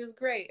so much. He was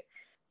great.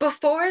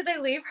 Before they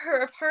leave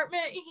her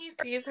apartment, he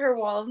sees her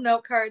wall of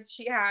note cards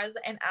she has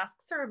and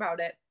asks her about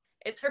it.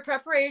 It's her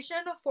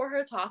preparation for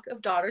her talk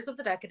of Daughters of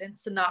the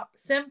Decadence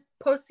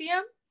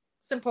symposium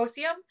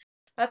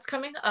that's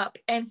coming up,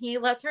 and he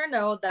lets her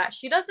know that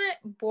she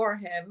doesn't bore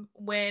him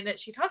when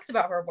she talks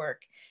about her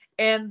work,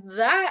 and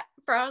that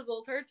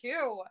frazzles her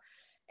too.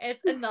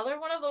 It's another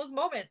one of those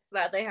moments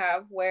that they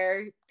have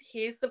where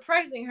he's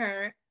surprising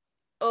her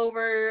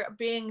over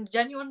being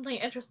genuinely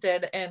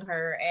interested in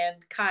her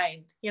and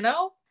kind, you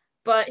know?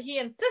 But he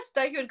insists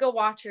that he would go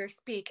watch her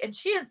speak, and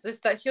she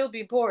insists that he'll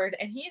be bored,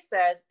 and he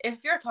says,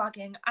 if you're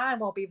talking, I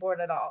won't be bored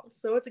at all.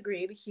 So it's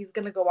agreed, he's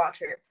gonna go watch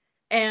her.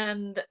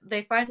 And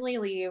they finally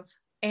leave,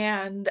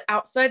 and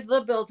outside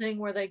the building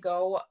where they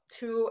go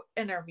to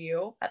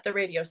interview at the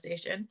radio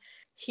station,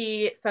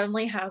 he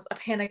suddenly has a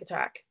panic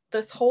attack.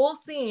 This whole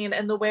scene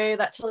and the way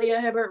that Talia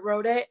Hibbert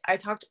wrote it, I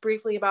talked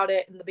briefly about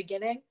it in the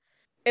beginning.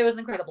 It was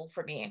incredible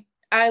for me.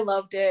 I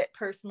loved it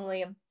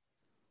personally.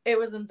 It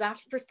was in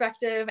Zaf's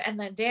perspective and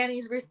then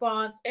Danny's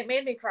response. It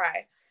made me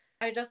cry.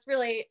 I just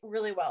relate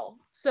really well.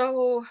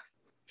 So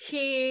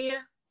he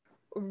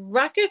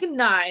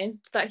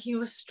recognized that he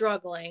was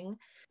struggling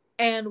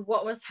and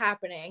what was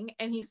happening,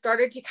 and he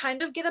started to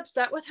kind of get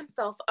upset with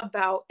himself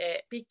about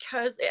it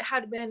because it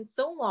had been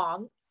so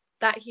long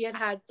that he had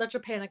had such a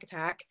panic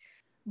attack.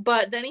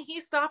 But then he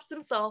stops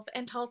himself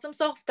and tells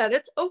himself that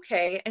it's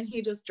okay, and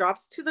he just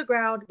drops to the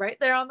ground right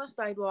there on the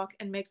sidewalk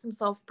and makes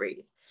himself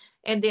breathe.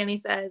 And Danny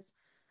says,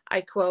 I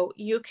quote,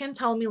 "You can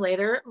tell me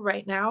later.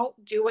 Right now,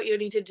 do what you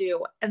need to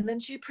do." And then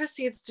she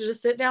proceeds to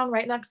just sit down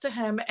right next to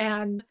him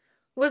and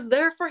was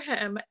there for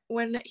him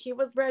when he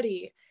was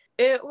ready.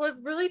 It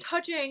was really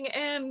touching,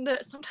 and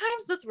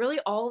sometimes that's really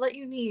all that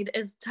you need,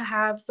 is to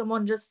have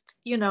someone just,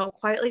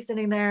 quietly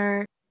sitting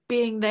there,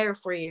 being there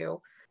for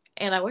you.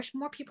 And I wish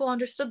more people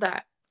understood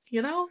that,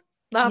 not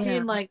Yeah.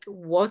 being like,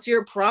 what's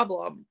your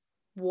problem?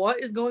 What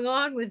is going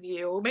on with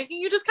you?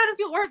 Making you just kind of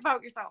feel worse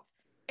about yourself.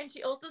 And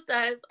she also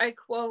says, I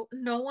quote,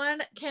 "No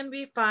one can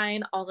be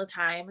fine all the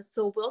time.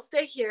 So we'll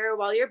stay here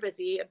while you're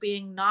busy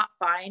being not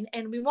fine,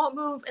 and we won't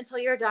move until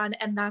you're done,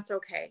 and that's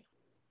okay."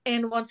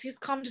 And once he's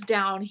calmed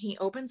down, he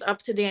opens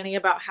up to Danny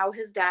about how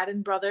his dad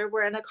and brother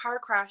were in a car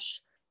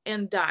crash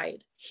and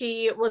died.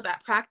 He was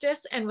at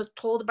practice and was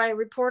told by a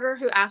reporter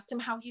who asked him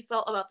how he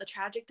felt about the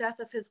tragic death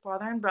of his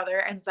father and brother,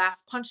 and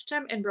Zaf punched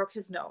him and broke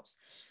his nose.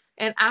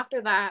 And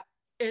after that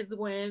is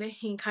when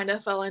he kind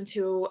of fell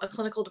into a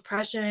clinical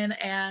depression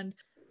and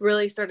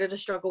really started to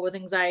struggle with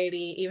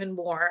anxiety even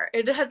more.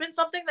 It had been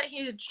something that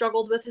he had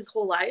struggled with his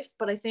whole life,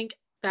 but I think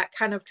that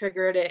kind of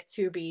triggered it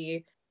to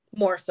be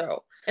more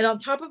so. And on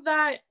top of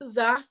that,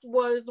 Zaf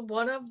was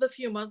one of the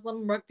few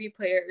Muslim rugby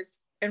players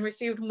and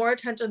received more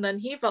attention than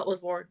he felt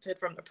was warranted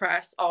from the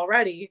press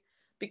already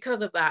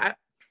because of that,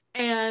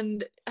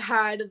 and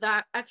had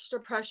that extra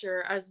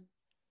pressure as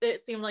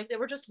it seemed like they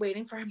were just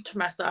waiting for him to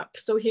mess up.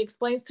 So he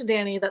explains to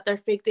Danny that their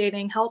fake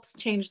dating helps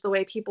change the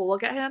way people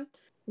look at him.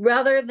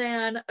 Rather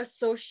than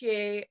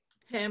associate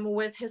him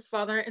with his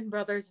father and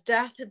brother's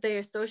death, they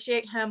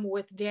associate him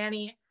with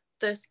Danny,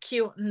 this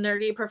cute,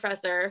 nerdy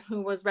professor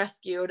who was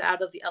rescued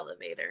out of the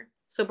elevator.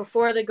 So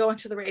before they go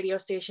into the radio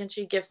station,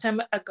 she gives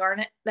him a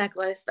garnet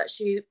necklace that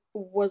she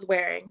was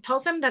wearing,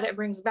 tells him that it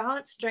brings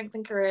balance, strength,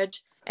 and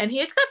courage, and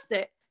he accepts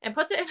it and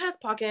puts it in his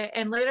pocket.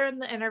 And later in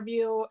the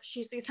interview,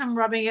 she sees him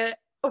rubbing it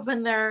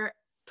when they're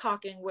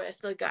talking with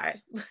the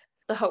guy,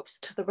 the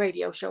host, the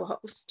radio show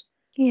host.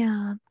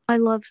 Yeah, I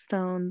love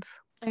stones.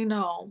 I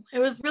know. It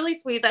was really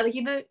sweet that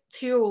he did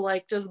too,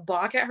 like, just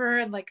balk at her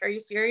and like, are you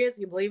serious?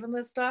 You believe in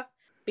this stuff?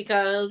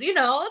 Because,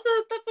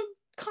 that's a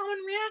common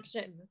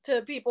reaction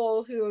to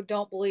people who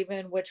don't believe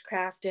in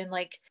witchcraft and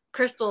like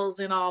crystals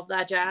and all of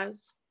that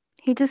jazz.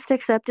 He just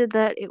accepted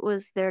that it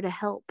was there to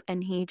help,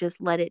 and he just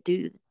let it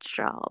do its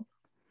job.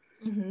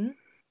 Mm-hmm.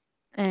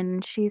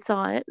 And she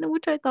saw it,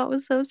 which I thought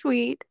was so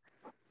sweet.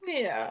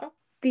 Yeah.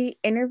 The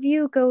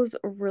interview goes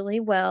really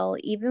well,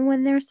 even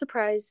when they're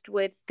surprised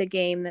with the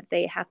game that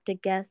they have to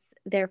guess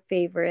their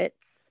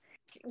favorites.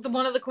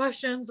 One of the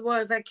questions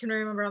was, I can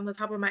remember on the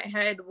top of my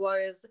head,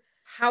 was,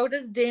 how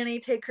does Danny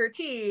take her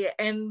tea?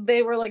 And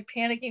they were like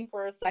panicking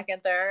for a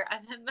second there,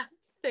 and then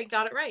they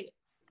got it right.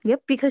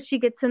 Yep, because she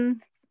gets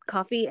him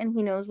coffee, and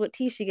he knows what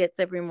tea she gets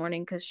every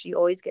morning because she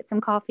always gets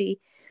him coffee.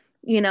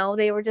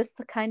 They were just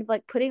kind of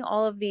like putting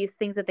all of these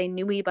things that they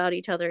knew about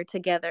each other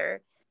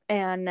together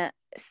and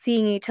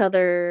seeing each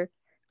other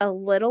a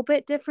little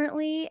bit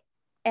differently.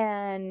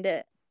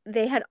 And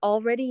they had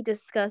already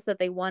discussed that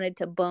they wanted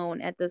to bone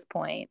at this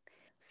point.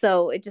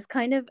 So it just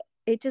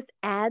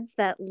adds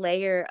that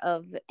layer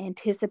of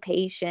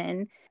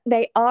anticipation.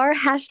 They are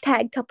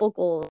hashtag couple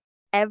goals.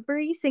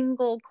 Every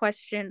single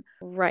question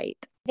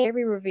right.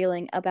 Very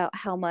revealing about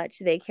how much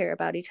they care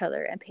about each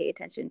other and pay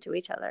attention to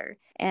each other.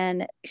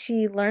 And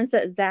she learns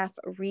that Zaf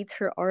reads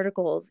her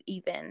articles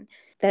even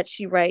that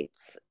she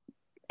writes.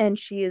 And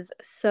she is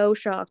so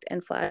shocked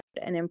and flattered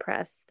and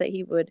impressed that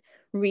he would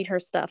read her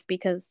stuff,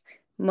 because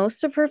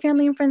most of her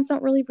family and friends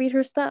don't really read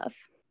her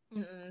stuff.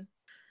 Mm-mm.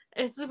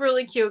 It's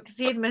really cute because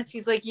he admits,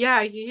 he's like,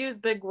 yeah, you use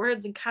big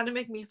words and kind of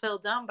make me feel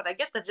dumb, but I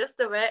get the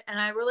gist of it,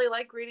 and I really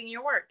like reading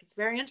your work. It's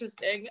very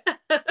interesting.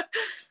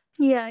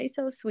 Yeah, he's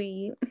so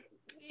sweet.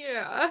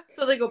 Yeah.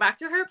 So they go back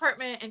to her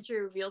apartment, and she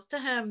reveals to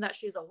him that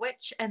she's a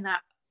witch, and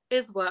that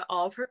is what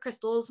all of her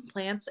crystals,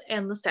 plants,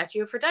 and the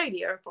statue of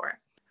Aphrodite are for.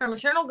 Her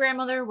maternal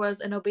grandmother was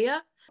an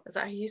Obeah. Is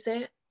that how you say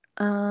it?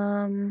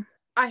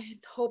 I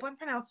hope I'm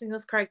pronouncing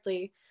this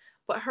correctly,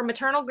 but her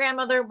maternal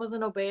grandmother was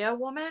an Obeah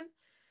woman,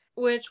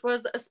 which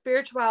was a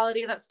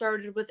spirituality that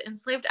started with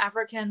enslaved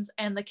Africans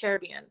and the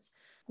Caribbeans.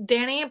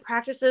 Danny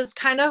practices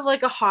kind of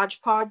like a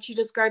hodgepodge. She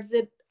describes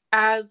it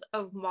as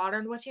of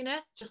modern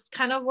witchiness, just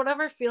kind of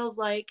whatever feels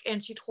like.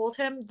 And she told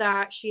him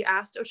that she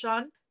asked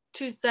Oshan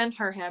to send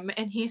her him,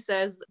 and he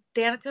says,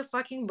 Danica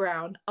fucking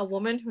Brown, a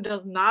woman who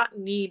does not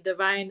need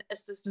divine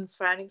assistance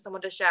finding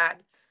someone to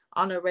shag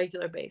on a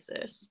regular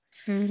basis.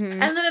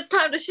 Mm-hmm. And then it's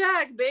time to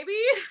shag, baby.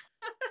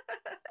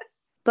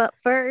 But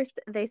first,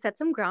 they set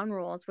some ground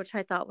rules, which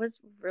I thought was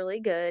really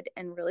good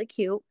and really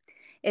cute.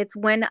 It's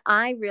when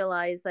I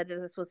realized that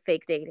this was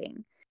fake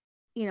dating.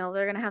 You know,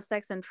 they're going to have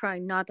sex and try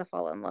not to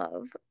fall in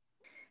love.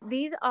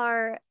 These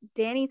are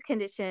Danny's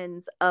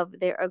conditions of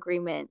their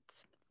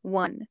agreement.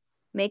 1,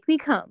 make me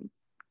come.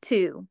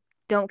 2,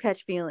 don't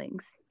catch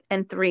feelings.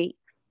 And 3,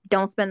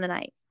 don't spend the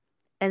night.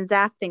 And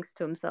Zaf thinks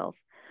to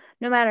himself,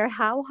 no matter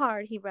how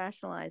hard he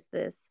rationalized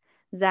this,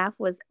 Zaf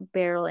was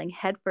barreling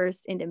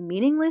headfirst into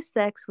meaningless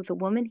sex with a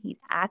woman he'd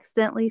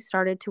accidentally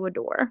started to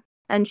adore.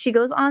 And she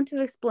goes on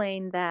to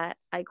explain that,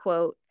 I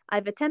quote,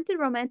 I've attempted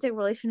romantic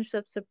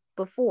relationships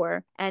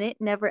before, and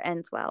it never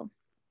ends well.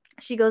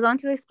 She goes on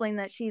to explain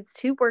that she's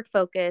too work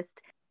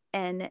focused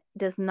and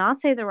does not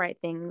say the right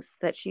things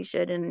that she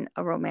should in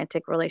a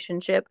romantic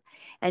relationship.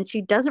 And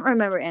she doesn't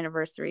remember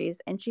anniversaries,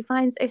 and she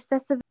finds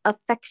excessive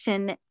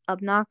affection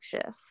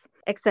obnoxious,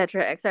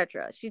 etc.,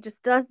 etc. She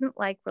just doesn't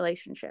like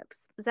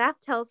relationships. Zaf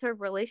tells her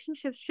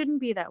relationships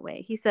shouldn't be that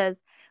way. He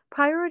says,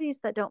 priorities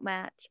that don't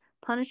match,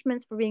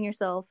 punishments for being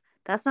yourself,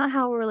 that's not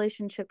how a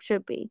relationship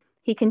should be.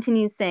 He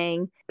continues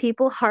saying,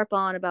 people harp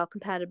on about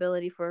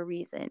compatibility for a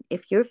reason.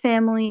 If you're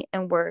family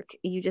and work,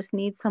 you just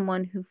need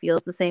someone who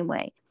feels the same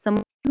way,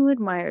 someone who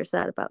admires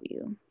that about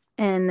you.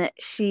 And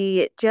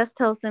she just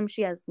tells him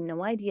she has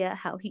no idea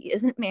how he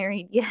isn't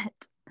married yet.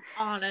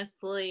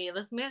 Honestly,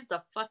 this man's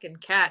a fucking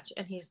catch,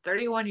 and he's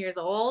 31 years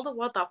old.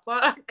 What the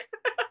fuck?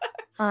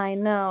 I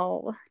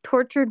know.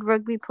 Tortured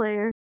rugby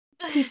player,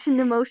 teaching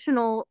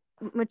emotional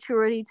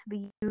maturity to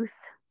the youth.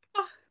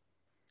 Oh,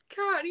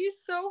 God,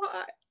 he's so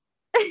hot.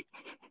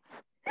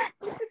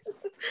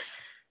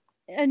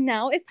 And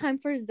now it's time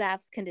for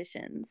Zaf's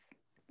conditions.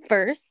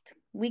 First,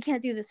 we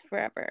can't do this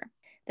forever.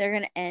 They're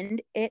going to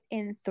end it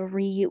in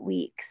 3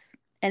 weeks.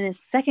 And his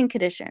second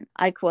condition,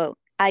 I quote,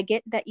 I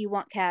get that you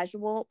want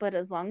casual, but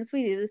as long as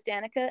we do this,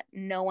 Danica,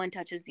 no one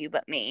touches you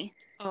but me.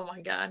 Oh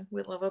my God,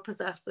 we love a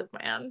possessive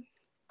man.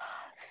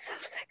 So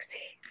sexy.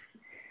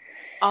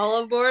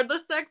 All aboard the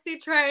sexy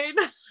train.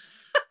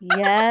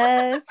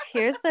 Yes,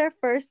 here's their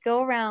first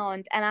go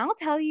around. And I'll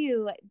tell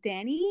you,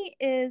 Danny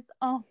is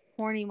a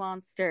horny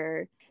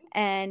monster.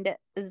 And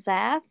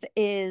Zaf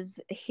is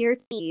here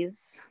to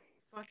tease.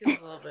 Fucking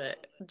love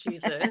it.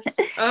 Jesus.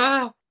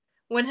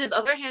 When his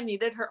other hand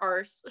needed her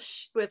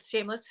arse with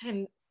shameless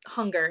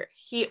hunger,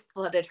 he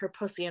flooded her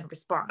pussy in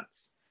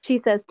response. She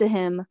says to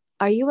him,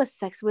 are you a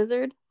sex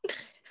wizard?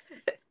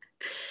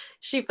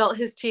 She felt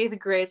his teeth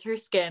graze her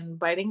skin,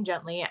 biting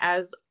gently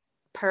as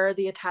per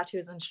the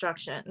tattoo's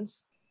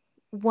instructions.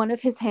 One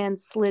of his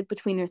hands slid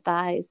between her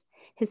thighs,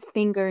 his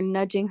finger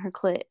nudging her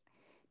clit.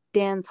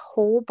 Dan's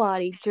whole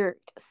body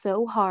jerked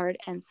so hard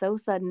and so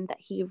sudden that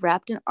he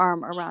wrapped an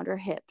arm around her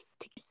hips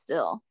to keep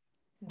still.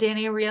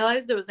 Danny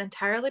realized it was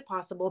entirely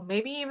possible,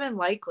 maybe even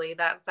likely,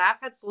 that Zaf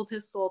had sold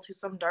his soul to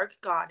some dark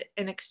god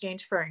in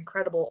exchange for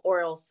incredible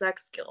oral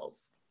sex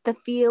skills. The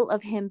feel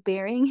of him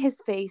burying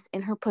his face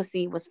in her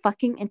pussy was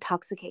fucking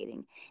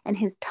intoxicating, and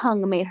his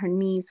tongue made her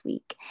knees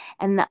weak,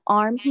 and the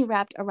arm he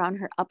wrapped around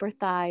her upper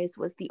thighs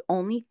was the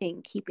only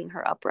thing keeping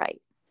her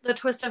upright. The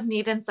twist of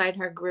need inside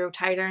her grew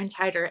tighter and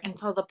tighter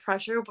until the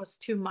pressure was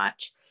too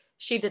much.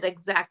 She did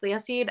exactly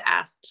as he had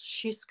asked.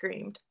 She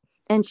screamed.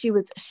 And she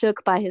was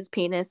shook by his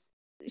penis.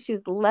 She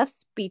was left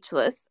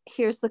speechless.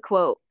 Here's the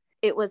quote.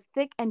 It was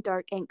thick and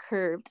dark and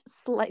curved,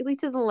 slightly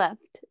to the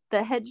left,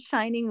 the head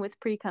shining with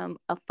pre-cum,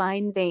 a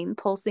fine vein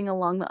pulsing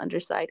along the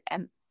underside,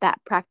 and that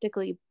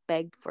practically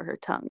begged for her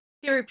tongue.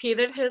 He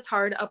repeated his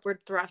hard upward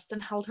thrust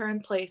and held her in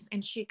place,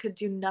 and she could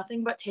do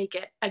nothing but take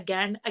it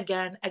again,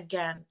 again,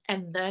 again.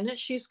 And then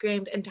she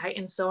screamed and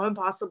tightened so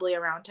impossibly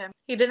around him,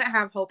 he didn't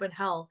have hope in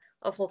hell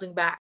of holding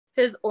back.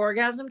 His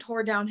orgasm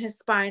tore down his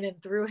spine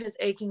and through his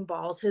aching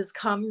balls, his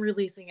cum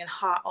releasing in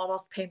hot,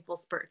 almost painful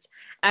spurts.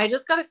 I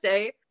just gotta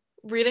say,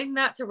 reading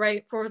that to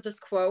write for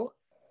this quote,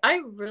 I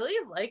really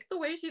like the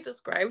way she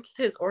described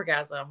his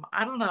orgasm.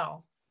 I don't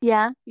know.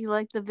 Yeah, you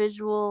like the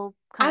visual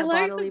kind of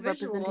bodily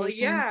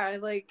representation? Yeah,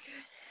 like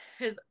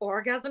his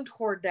orgasm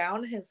tore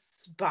down his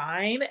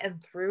spine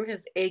and through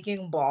his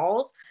aching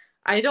balls.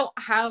 I don't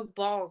have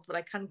balls, but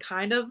I can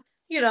kind of,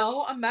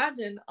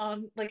 imagine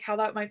on like how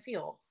that might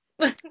feel.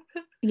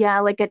 Yeah,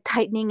 like a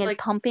tightening and like,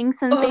 pumping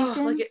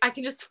sensation. Like I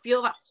can just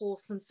feel that whole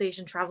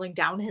sensation traveling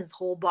down his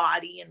whole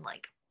body and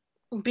like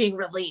being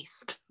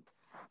released.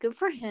 Good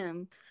for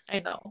him. I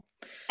know.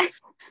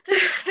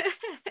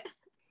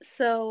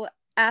 So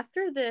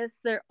after this,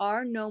 there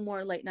are no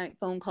more late night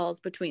phone calls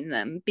between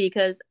them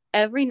because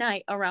every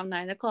night around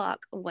 9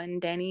 o'clock, when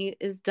Danny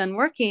is done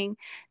working,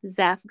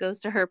 Zaf goes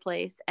to her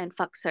place and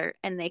fucks her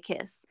and they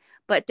kiss.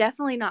 But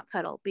definitely not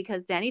cuddle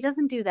because Danny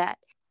doesn't do that.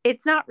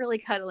 It's not really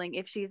cuddling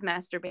if she's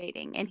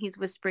masturbating and he's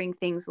whispering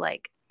things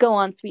like, go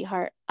on,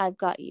 sweetheart, I've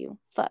got you.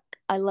 Fuck,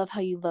 I love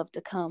how you love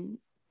to come.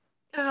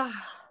 Oh,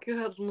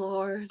 good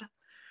Lord.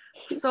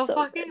 He's so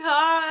fucking good.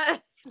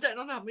 Hot. I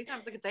don't know how many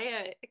times I can say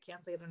it. I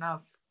can't say it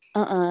enough.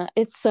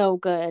 It's so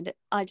good.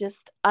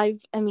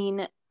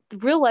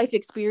 Real life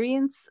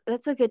experience,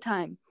 that's a good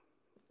time.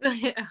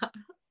 Yeah.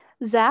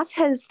 Zaf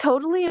has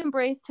totally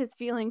embraced his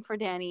feeling for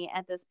Danny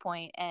at this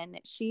point, and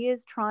she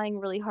is trying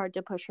really hard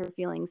to push her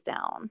feelings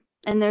down.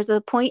 And there's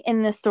a point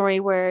in this story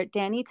where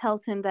Danny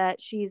tells him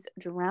that she's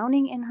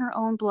drowning in her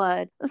own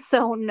blood,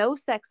 so no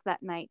sex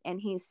that night.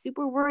 And he's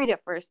super worried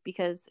at first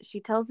because she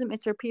tells him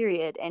it's her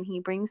period, and he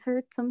brings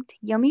her some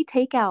yummy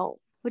takeout,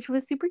 which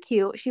was super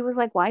cute. She was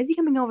like, why is he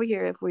coming over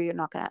here if we're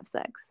not gonna have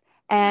sex?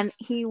 And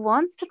he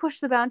wants to push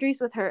the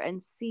boundaries with her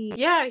and see.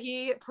 Yeah,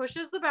 he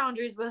pushes the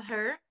boundaries with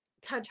her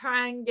to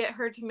try and get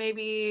her to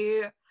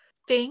maybe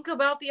think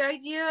about the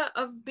idea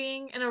of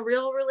being in a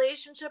real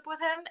relationship with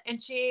him.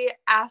 And she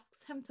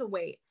asks him to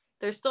wait.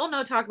 There's still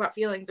no talk about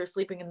feelings or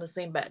sleeping in the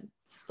same bed.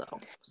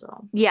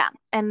 So. Yeah,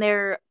 and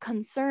they're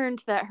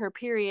concerned that her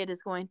period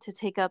is going to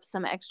take up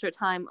some extra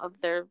time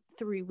of their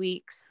 3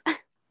 weeks.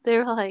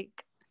 They're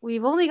like,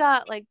 we've only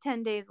got like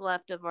 10 days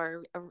left of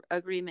our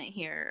agreement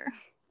here.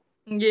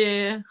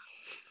 Yeah.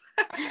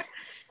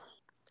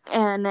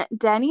 And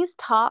Danny's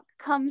talk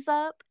comes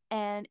up,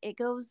 and it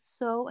goes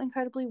so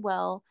incredibly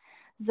well.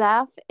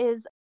 Zaf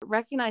is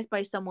recognized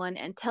by someone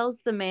and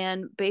tells the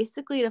man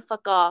basically to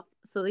fuck off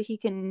so that he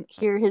can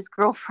hear his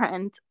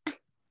girlfriend.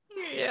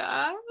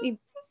 Yeah.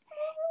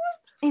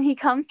 And he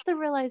comes to the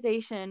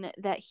realization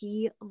that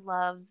he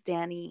loves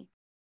Danny.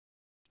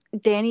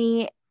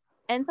 Danny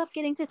ends up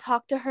getting to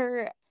talk to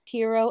her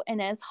hero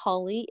Inez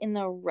Holly in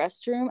the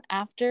restroom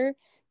after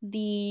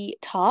the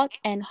talk,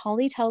 and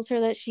Holly tells her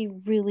that she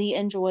really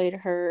enjoyed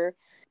her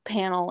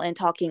panel and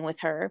talking with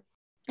her.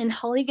 And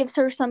Holly gives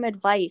her some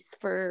advice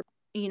for,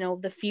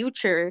 the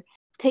future.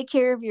 Take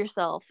care of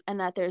yourself, and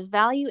that there's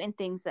value in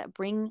things that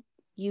bring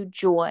you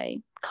joy.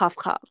 Cough,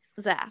 cough.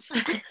 Zaf.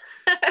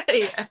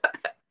 Yeah.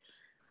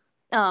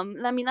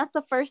 That's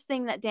the first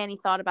thing that Danny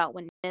thought about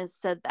when Inez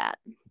said that.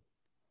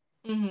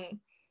 Mm-hmm.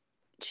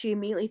 She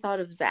immediately thought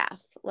of Zaf,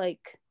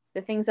 like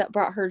the things that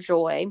brought her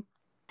joy.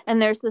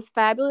 And there's this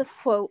fabulous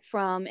quote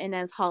from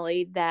Inez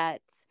Holly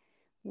that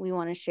we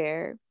want to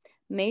share.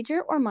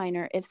 Major or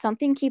minor, if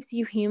something keeps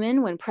you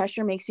human when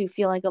pressure makes you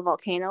feel like a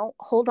volcano,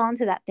 hold on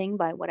to that thing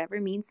by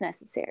whatever means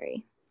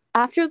necessary.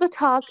 After the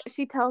talk,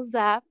 she tells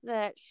Zaf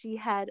that she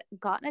had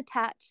gotten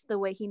attached the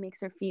way he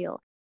makes her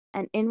feel,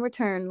 and in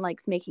return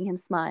likes making him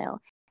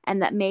smile, and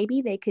that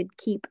maybe they could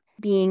keep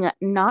being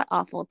not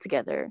awful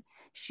together.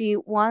 She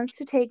wants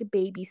to take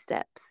baby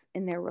steps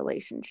in their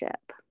relationship.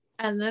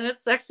 And then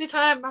it's sexy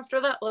time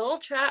after that little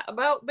chat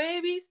about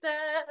baby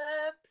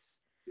steps.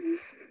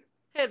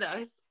 Hit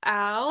us,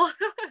 Al.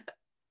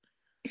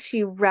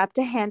 She wrapped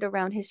a hand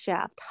around his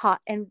shaft, hot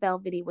and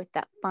velvety with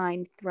that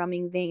fine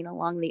thrumming vein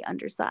along the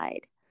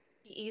underside.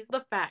 She eased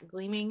the fat,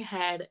 gleaming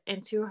head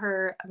into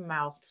her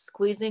mouth,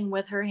 squeezing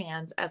with her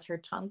hands as her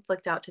tongue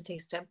flicked out to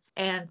taste him,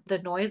 and the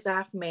noise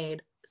Zaf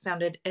made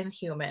sounded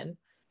inhuman.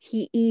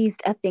 He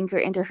eased a finger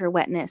into her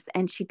wetness,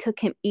 and she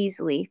took him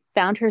easily,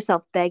 found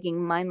herself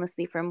begging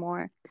mindlessly for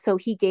more. So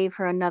he gave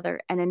her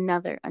another and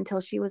another until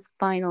she was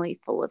finally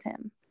full of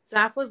him.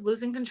 Zaf was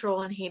losing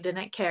control, and he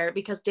didn't care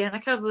because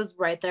Danica was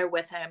right there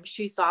with him.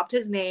 She sobbed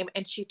his name,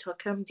 and she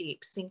took him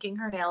deep, sinking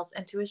her nails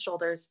into his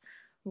shoulders,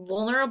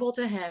 vulnerable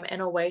to him in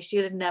a way she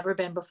had never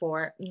been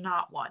before,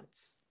 not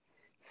once.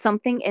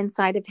 Something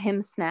inside of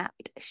him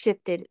snapped,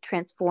 shifted,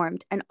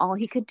 transformed, and all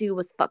he could do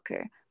was fuck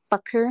her.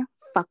 Fuck her,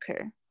 fuck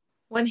her.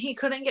 When he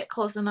couldn't get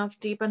close enough,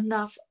 deep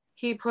enough,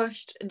 he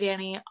pushed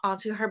Danny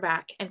onto her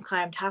back and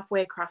climbed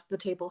halfway across the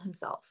table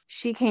himself.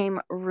 She came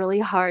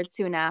really hard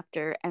soon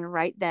after, and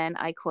right then,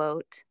 I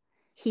quote,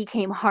 he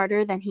came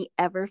harder than he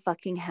ever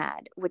fucking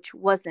had, which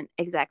wasn't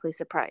exactly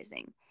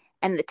surprising.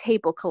 And the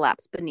table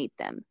collapsed beneath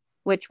them,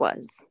 which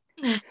was.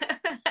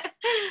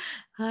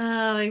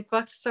 They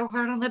fucked so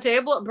hard on the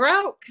table, it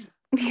broke.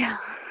 Yeah.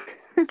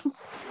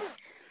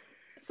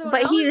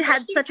 But he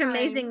had such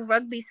amazing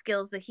rugby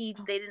skills that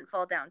they didn't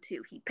fall down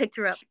too. He picked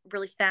her up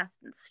really fast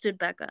and stood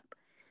back up.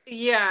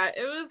 Yeah,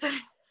 it was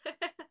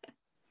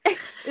it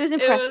was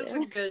impressive. It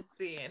was a good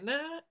scene.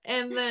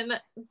 And then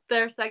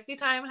their sexy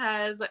time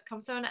has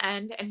come to an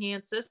end, and he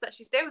insists that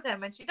she stay with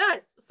him, and she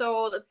does.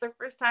 So that's their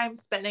first time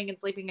spending and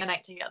sleeping a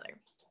night together.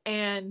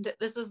 And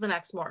this is the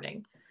next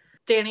morning.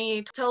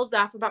 Danny tells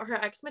Zaf about her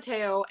ex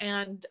Mateo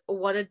and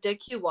what a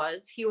dick he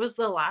was. He was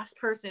the last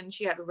person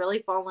she had really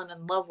fallen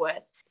in love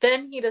with.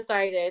 Then he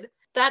decided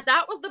that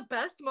was the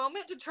best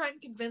moment to try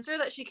and convince her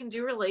that she can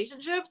do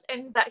relationships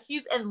and that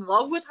he's in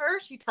love with her.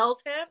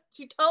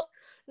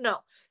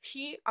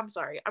 I'm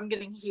sorry, I'm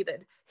getting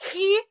heated.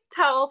 He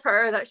tells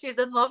her that she's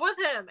in love with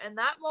him in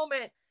that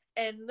moment.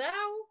 And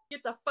now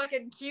get the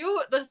fucking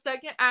cue, the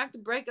second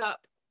act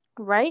breakup.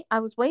 Right? I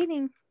was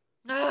waiting.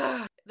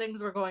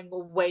 Things were going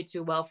way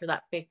too well for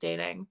that fake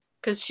dating.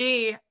 Because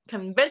she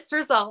convinced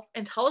herself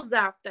and tells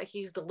Zaf that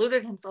he's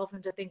deluded himself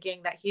into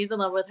thinking that he's in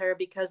love with her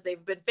because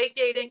they've been fake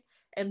dating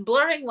and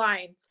blurring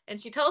lines. And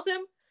she tells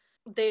him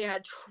they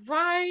had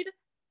tried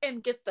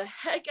and gets the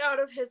heck out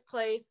of his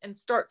place and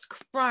starts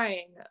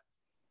crying.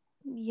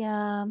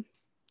 Yeah.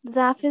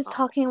 Zaf is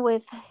talking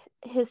with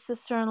his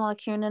sister-in-law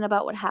Kiernan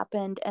about what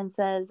happened and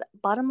says,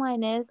 bottom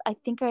line is, I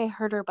think I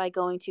hurt her by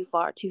going too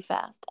far, too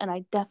fast, and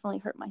I definitely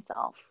hurt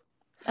myself.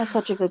 That's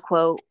such a good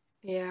quote.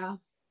 Yeah.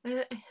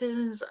 It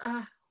is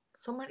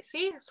so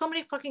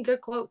many fucking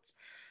good quotes.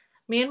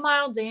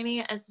 Meanwhile,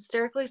 Dani is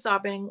hysterically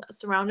sobbing,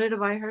 surrounded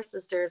by her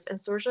sisters, and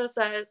Sorsha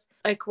says,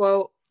 I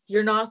quote,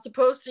 "You're not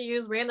supposed to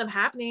use random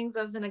happenings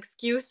as an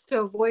excuse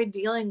to avoid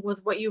dealing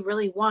with what you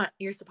really want.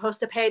 You're supposed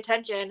to pay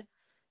attention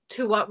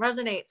to what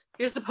resonates.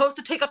 You're supposed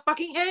to take a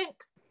fucking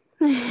hint."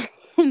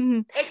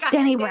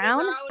 Dani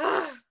Brown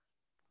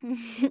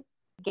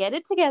get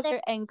it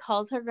together and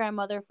calls her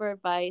grandmother for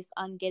advice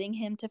on getting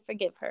him to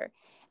forgive her.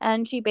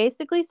 And she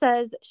basically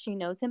says she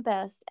knows him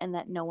best and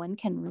that no one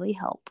can really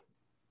help.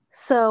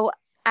 So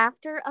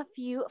after a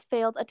few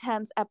failed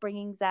attempts at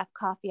bringing Zaf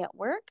coffee at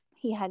work,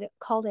 he had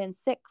called in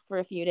sick for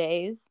a few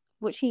days,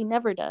 which he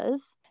never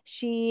does.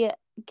 She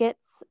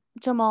gets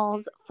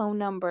Jamal's phone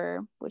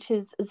number, which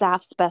is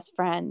Zaf's best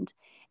friend,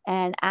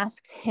 and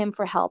asks him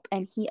for help,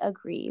 and he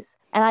agrees.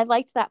 And I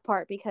liked that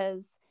part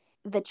because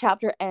the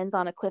chapter ends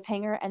on a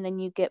cliffhanger, and then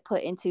you get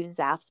put into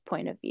Zaf's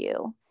point of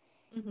view.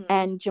 Mm-hmm.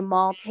 And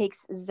Jamal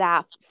takes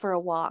Zaf for a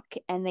walk,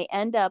 and they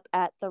end up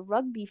at the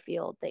rugby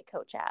field they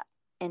coach at.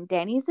 And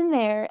Dani's in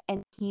there,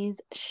 and he's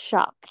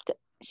shocked.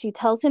 She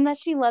tells him that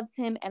she loves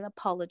him and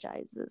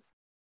apologizes.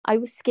 I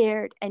was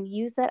scared and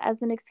used that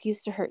as an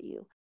excuse to hurt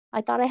you.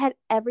 I thought I had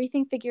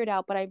everything figured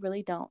out, but I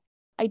really don't.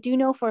 I do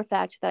know for a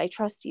fact that I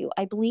trust you.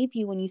 I believe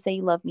you when you say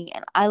you love me,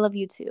 and I love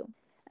you too.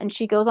 And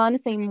she goes on to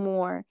say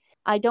more.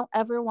 I don't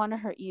ever want to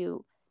hurt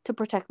you to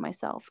protect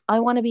myself. I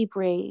want to be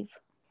brave.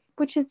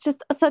 Which is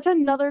just such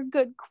another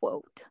good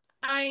quote.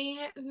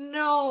 I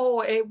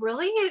know.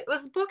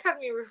 This book had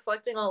me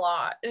reflecting a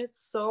lot. It's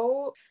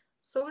so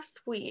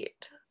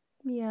sweet.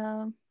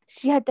 Yeah.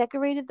 She had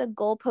decorated the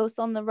goalposts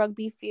on the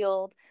rugby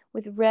field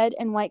with red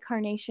and white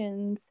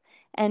carnations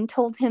and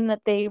told him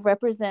that they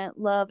represent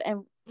love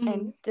and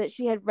that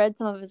she had read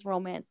some of his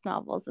romance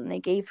novels and they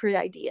gave her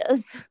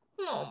ideas.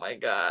 Oh my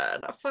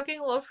god. I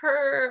fucking love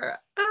her.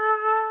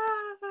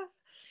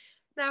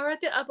 Now we're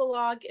at the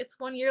epilogue. It's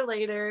 1 year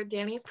later.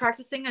 Dani's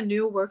practicing a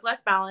new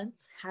work-life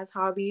balance, has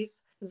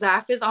hobbies.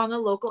 Zaf is on the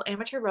local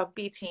amateur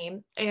rugby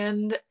team.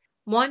 And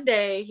one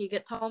day he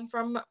gets home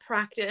from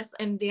practice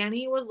and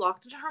Dani was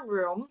locked in her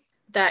room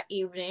that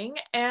evening.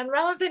 And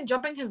rather than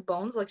jumping his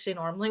bones like she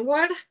normally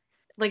would,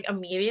 like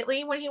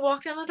immediately when he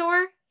walked in the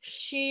door,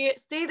 she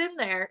stayed in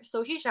there.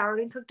 So he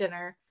showered and cooked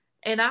dinner.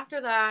 And after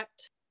that,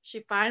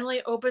 she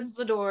finally opens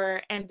the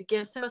door and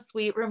gives him a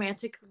sweet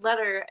romantic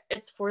letter.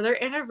 It's for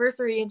their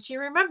anniversary, and she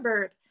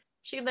remembered.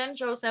 She then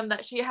shows him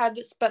that she had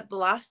spent the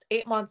last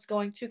 8 months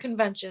going to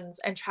conventions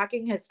and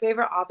tracking his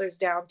favorite authors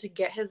down to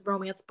get his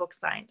romance book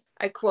signed.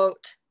 I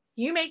quote,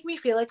 "You make me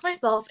feel like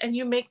myself, and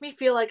you make me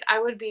feel like I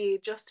would be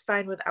just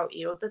fine without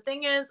you. The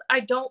thing is,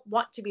 I don't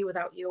want to be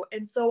without you,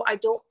 and so I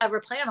don't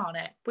ever plan on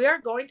it. We are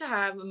going to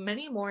have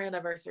many more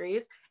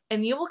anniversaries,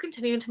 and you will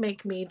continue to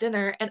make me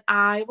dinner, and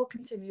I will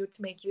continue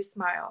to make you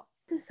smile."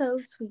 So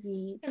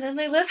sweet. And then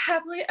they live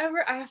happily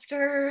ever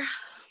after.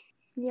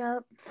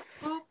 Yep.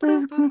 It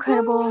was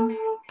incredible.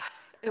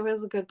 It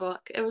was a good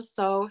book. It was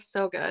so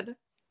good.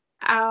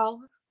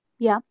 Al.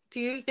 Yeah. Do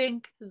you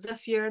think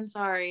Zafir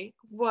Ansari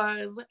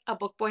was a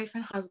book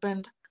boyfriend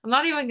husband? I'm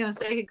not even going to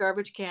say a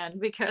garbage can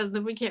because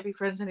then we can't be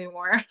friends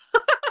anymore.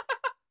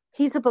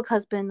 He's a book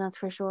husband, that's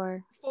for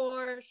sure.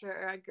 For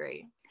sure, I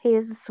agree. He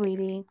is a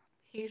sweetie.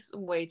 He's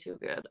way too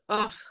good.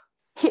 Ugh.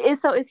 He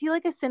is. So is he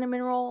like a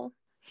cinnamon roll?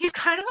 He's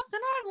kind of a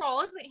cinnamon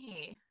roll, isn't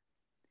he?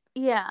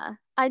 Yeah.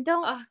 I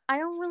don't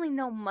really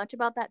know much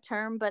about that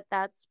term, but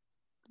that's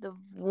the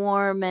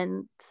warm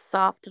and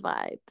soft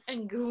vibes.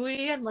 And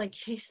gooey, and like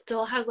he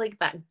still has like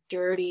that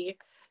dirty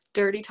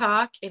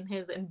talk in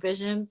his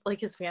envisions, like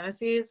his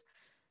fantasies.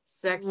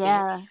 Sexy.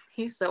 Yeah.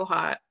 He's so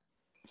hot.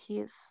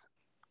 He is.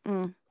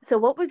 So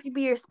what would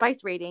be your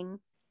spice rating?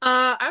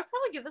 I would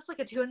probably give this like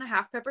a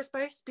 2.5 pepper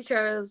spice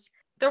because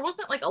there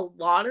wasn't like a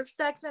lot of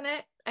sex in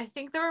it. I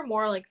think there were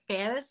more like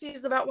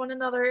fantasies about one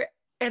another,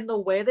 and the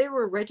way they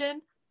were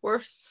written were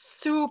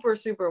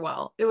super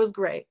well. It was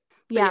great.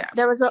 Yeah,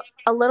 there was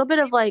a little bit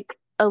of like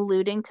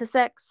alluding to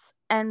sex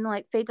and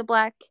like Fade to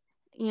Black.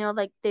 You know,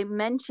 like they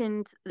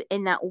mentioned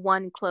in that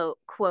one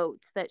quote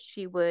that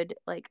she would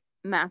like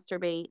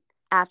masturbate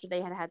after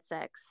they had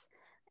sex.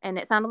 And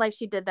it sounded like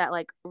she did that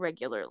like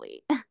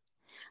regularly.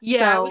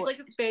 Yeah, so, it was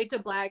like Fade to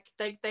Black.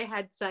 They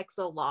had sex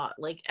a lot,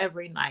 like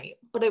every night.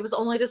 But it was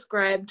only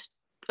described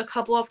a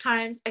couple of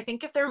times. I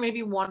think if there were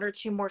maybe 1 or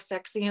 2 more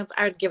sex scenes,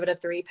 I would give it a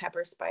 3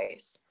 pepper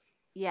spice.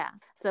 Yeah.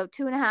 So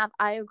 2.5,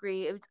 I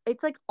agree.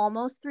 It's like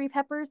almost 3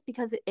 peppers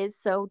because it is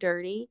so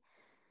dirty.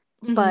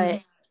 Mm-hmm.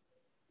 But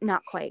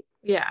not quite.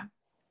 Yeah.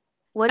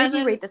 What did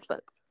you rate this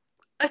book?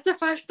 It's a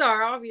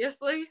 5-star,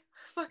 obviously.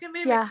 Fucking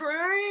made me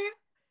cry.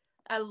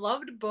 I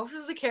loved both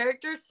of the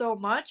characters so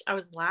much. I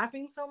was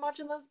laughing so much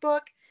in this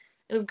book.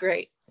 It was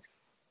great.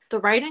 The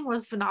writing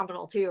was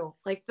phenomenal too.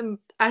 Like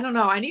I don't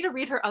know. I need to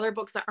read her other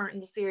books that aren't in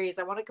the series.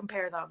 I want to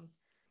compare them.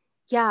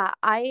 Yeah,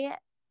 I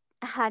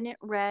hadn't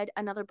read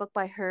another book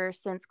by her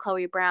since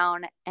Chloe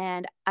Brown,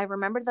 and I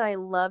remembered that I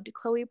loved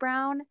Chloe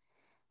Brown,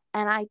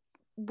 and I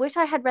wish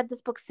I had read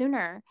this book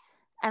sooner.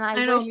 And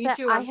I know, wish me that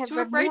too. I I was had too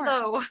read afraid more.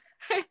 though.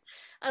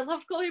 I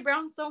love Chloe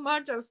Brown so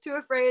much. I was too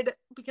afraid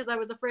because I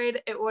was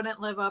afraid it wouldn't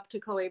live up to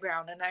Chloe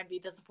Brown and I'd be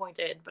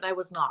disappointed, but I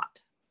was not.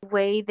 The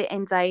way the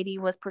anxiety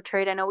was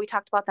portrayed, I know we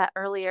talked about that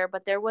earlier,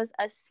 but there was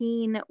a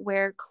scene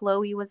where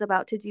Chloe was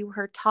about to do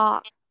her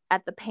talk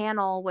at the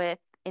panel with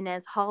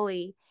Inez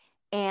Holly,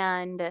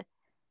 and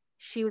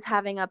she was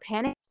having a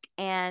panic,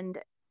 and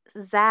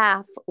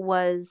Zaf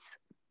was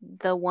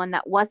the one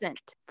that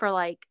wasn't, for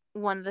like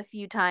one of the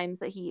few times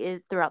that he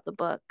is throughout the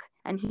book.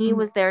 And he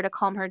was there to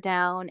calm her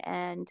down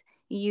and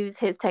use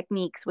his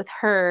techniques with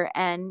her.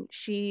 And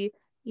she,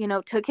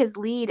 took his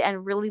lead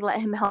and really let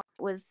him help.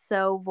 It was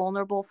so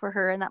vulnerable for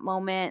her in that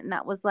moment. And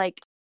that was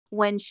like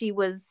when she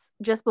was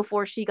just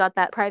before she got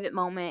that private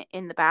moment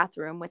in the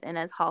bathroom with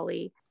Inez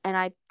Holly. And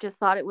I just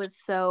thought it was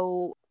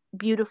so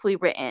beautifully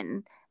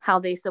written how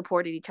they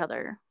supported each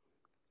other.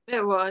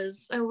 It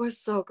was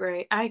so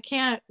great. I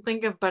can't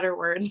think of better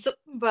words,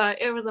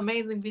 but it was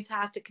amazing,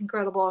 fantastic,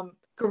 incredible, and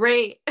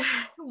great,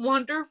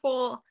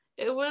 wonderful.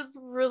 It was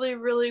really,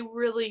 really,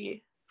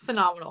 really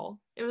phenomenal.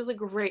 It was a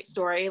great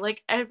story.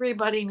 Like,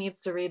 everybody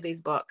needs to read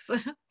these books.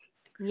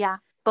 Yeah,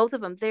 both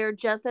of them. They're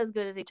just as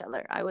good as each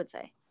other, I would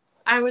say.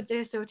 I would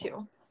say so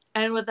too.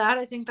 And with that,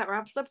 I think that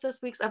wraps up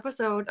this week's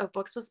episode of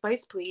Books with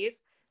Spice, Please.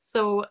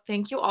 So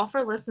thank you all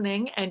for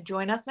listening, and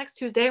join us next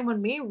Tuesday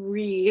when we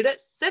read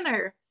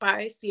Sinner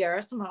by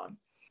Sierra Simone.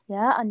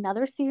 Yeah,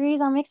 another series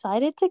I'm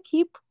excited to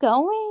keep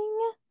going.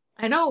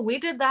 I know, we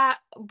did that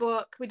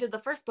book. We did the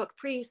first book,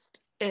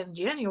 Priest, in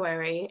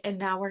January, and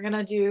now we're going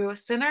to do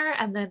Sinner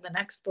and then the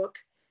next book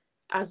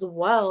as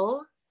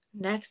well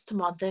next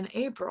month in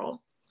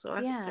April. So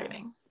that's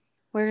exciting.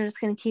 We're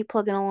just going to keep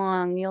plugging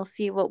along. You'll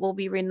see what we'll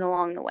be reading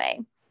along the way.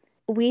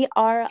 We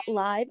are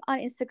live on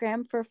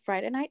Instagram for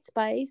Friday Night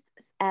Spice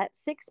at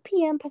 6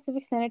 p.m.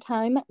 Pacific Standard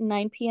Time,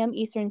 9 p.m.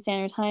 Eastern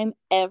Standard Time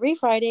every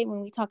Friday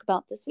when we talk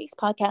about this week's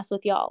podcast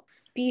with y'all.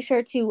 Be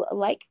sure to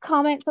like,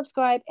 comment,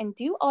 subscribe, and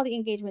do all the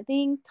engagement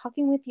things.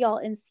 Talking with y'all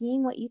and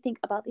seeing what you think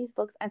about these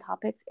books and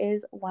topics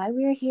is why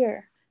we're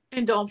here.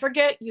 And don't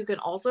forget, you can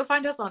also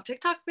find us on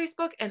TikTok,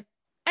 Facebook, and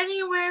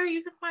anywhere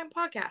you can find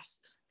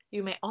podcasts.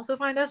 You may also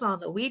find us on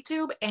the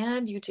WeTube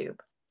and YouTube.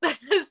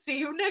 See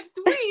you next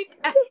week.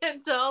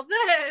 Until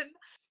then,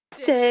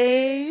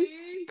 stay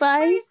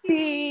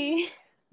spicy.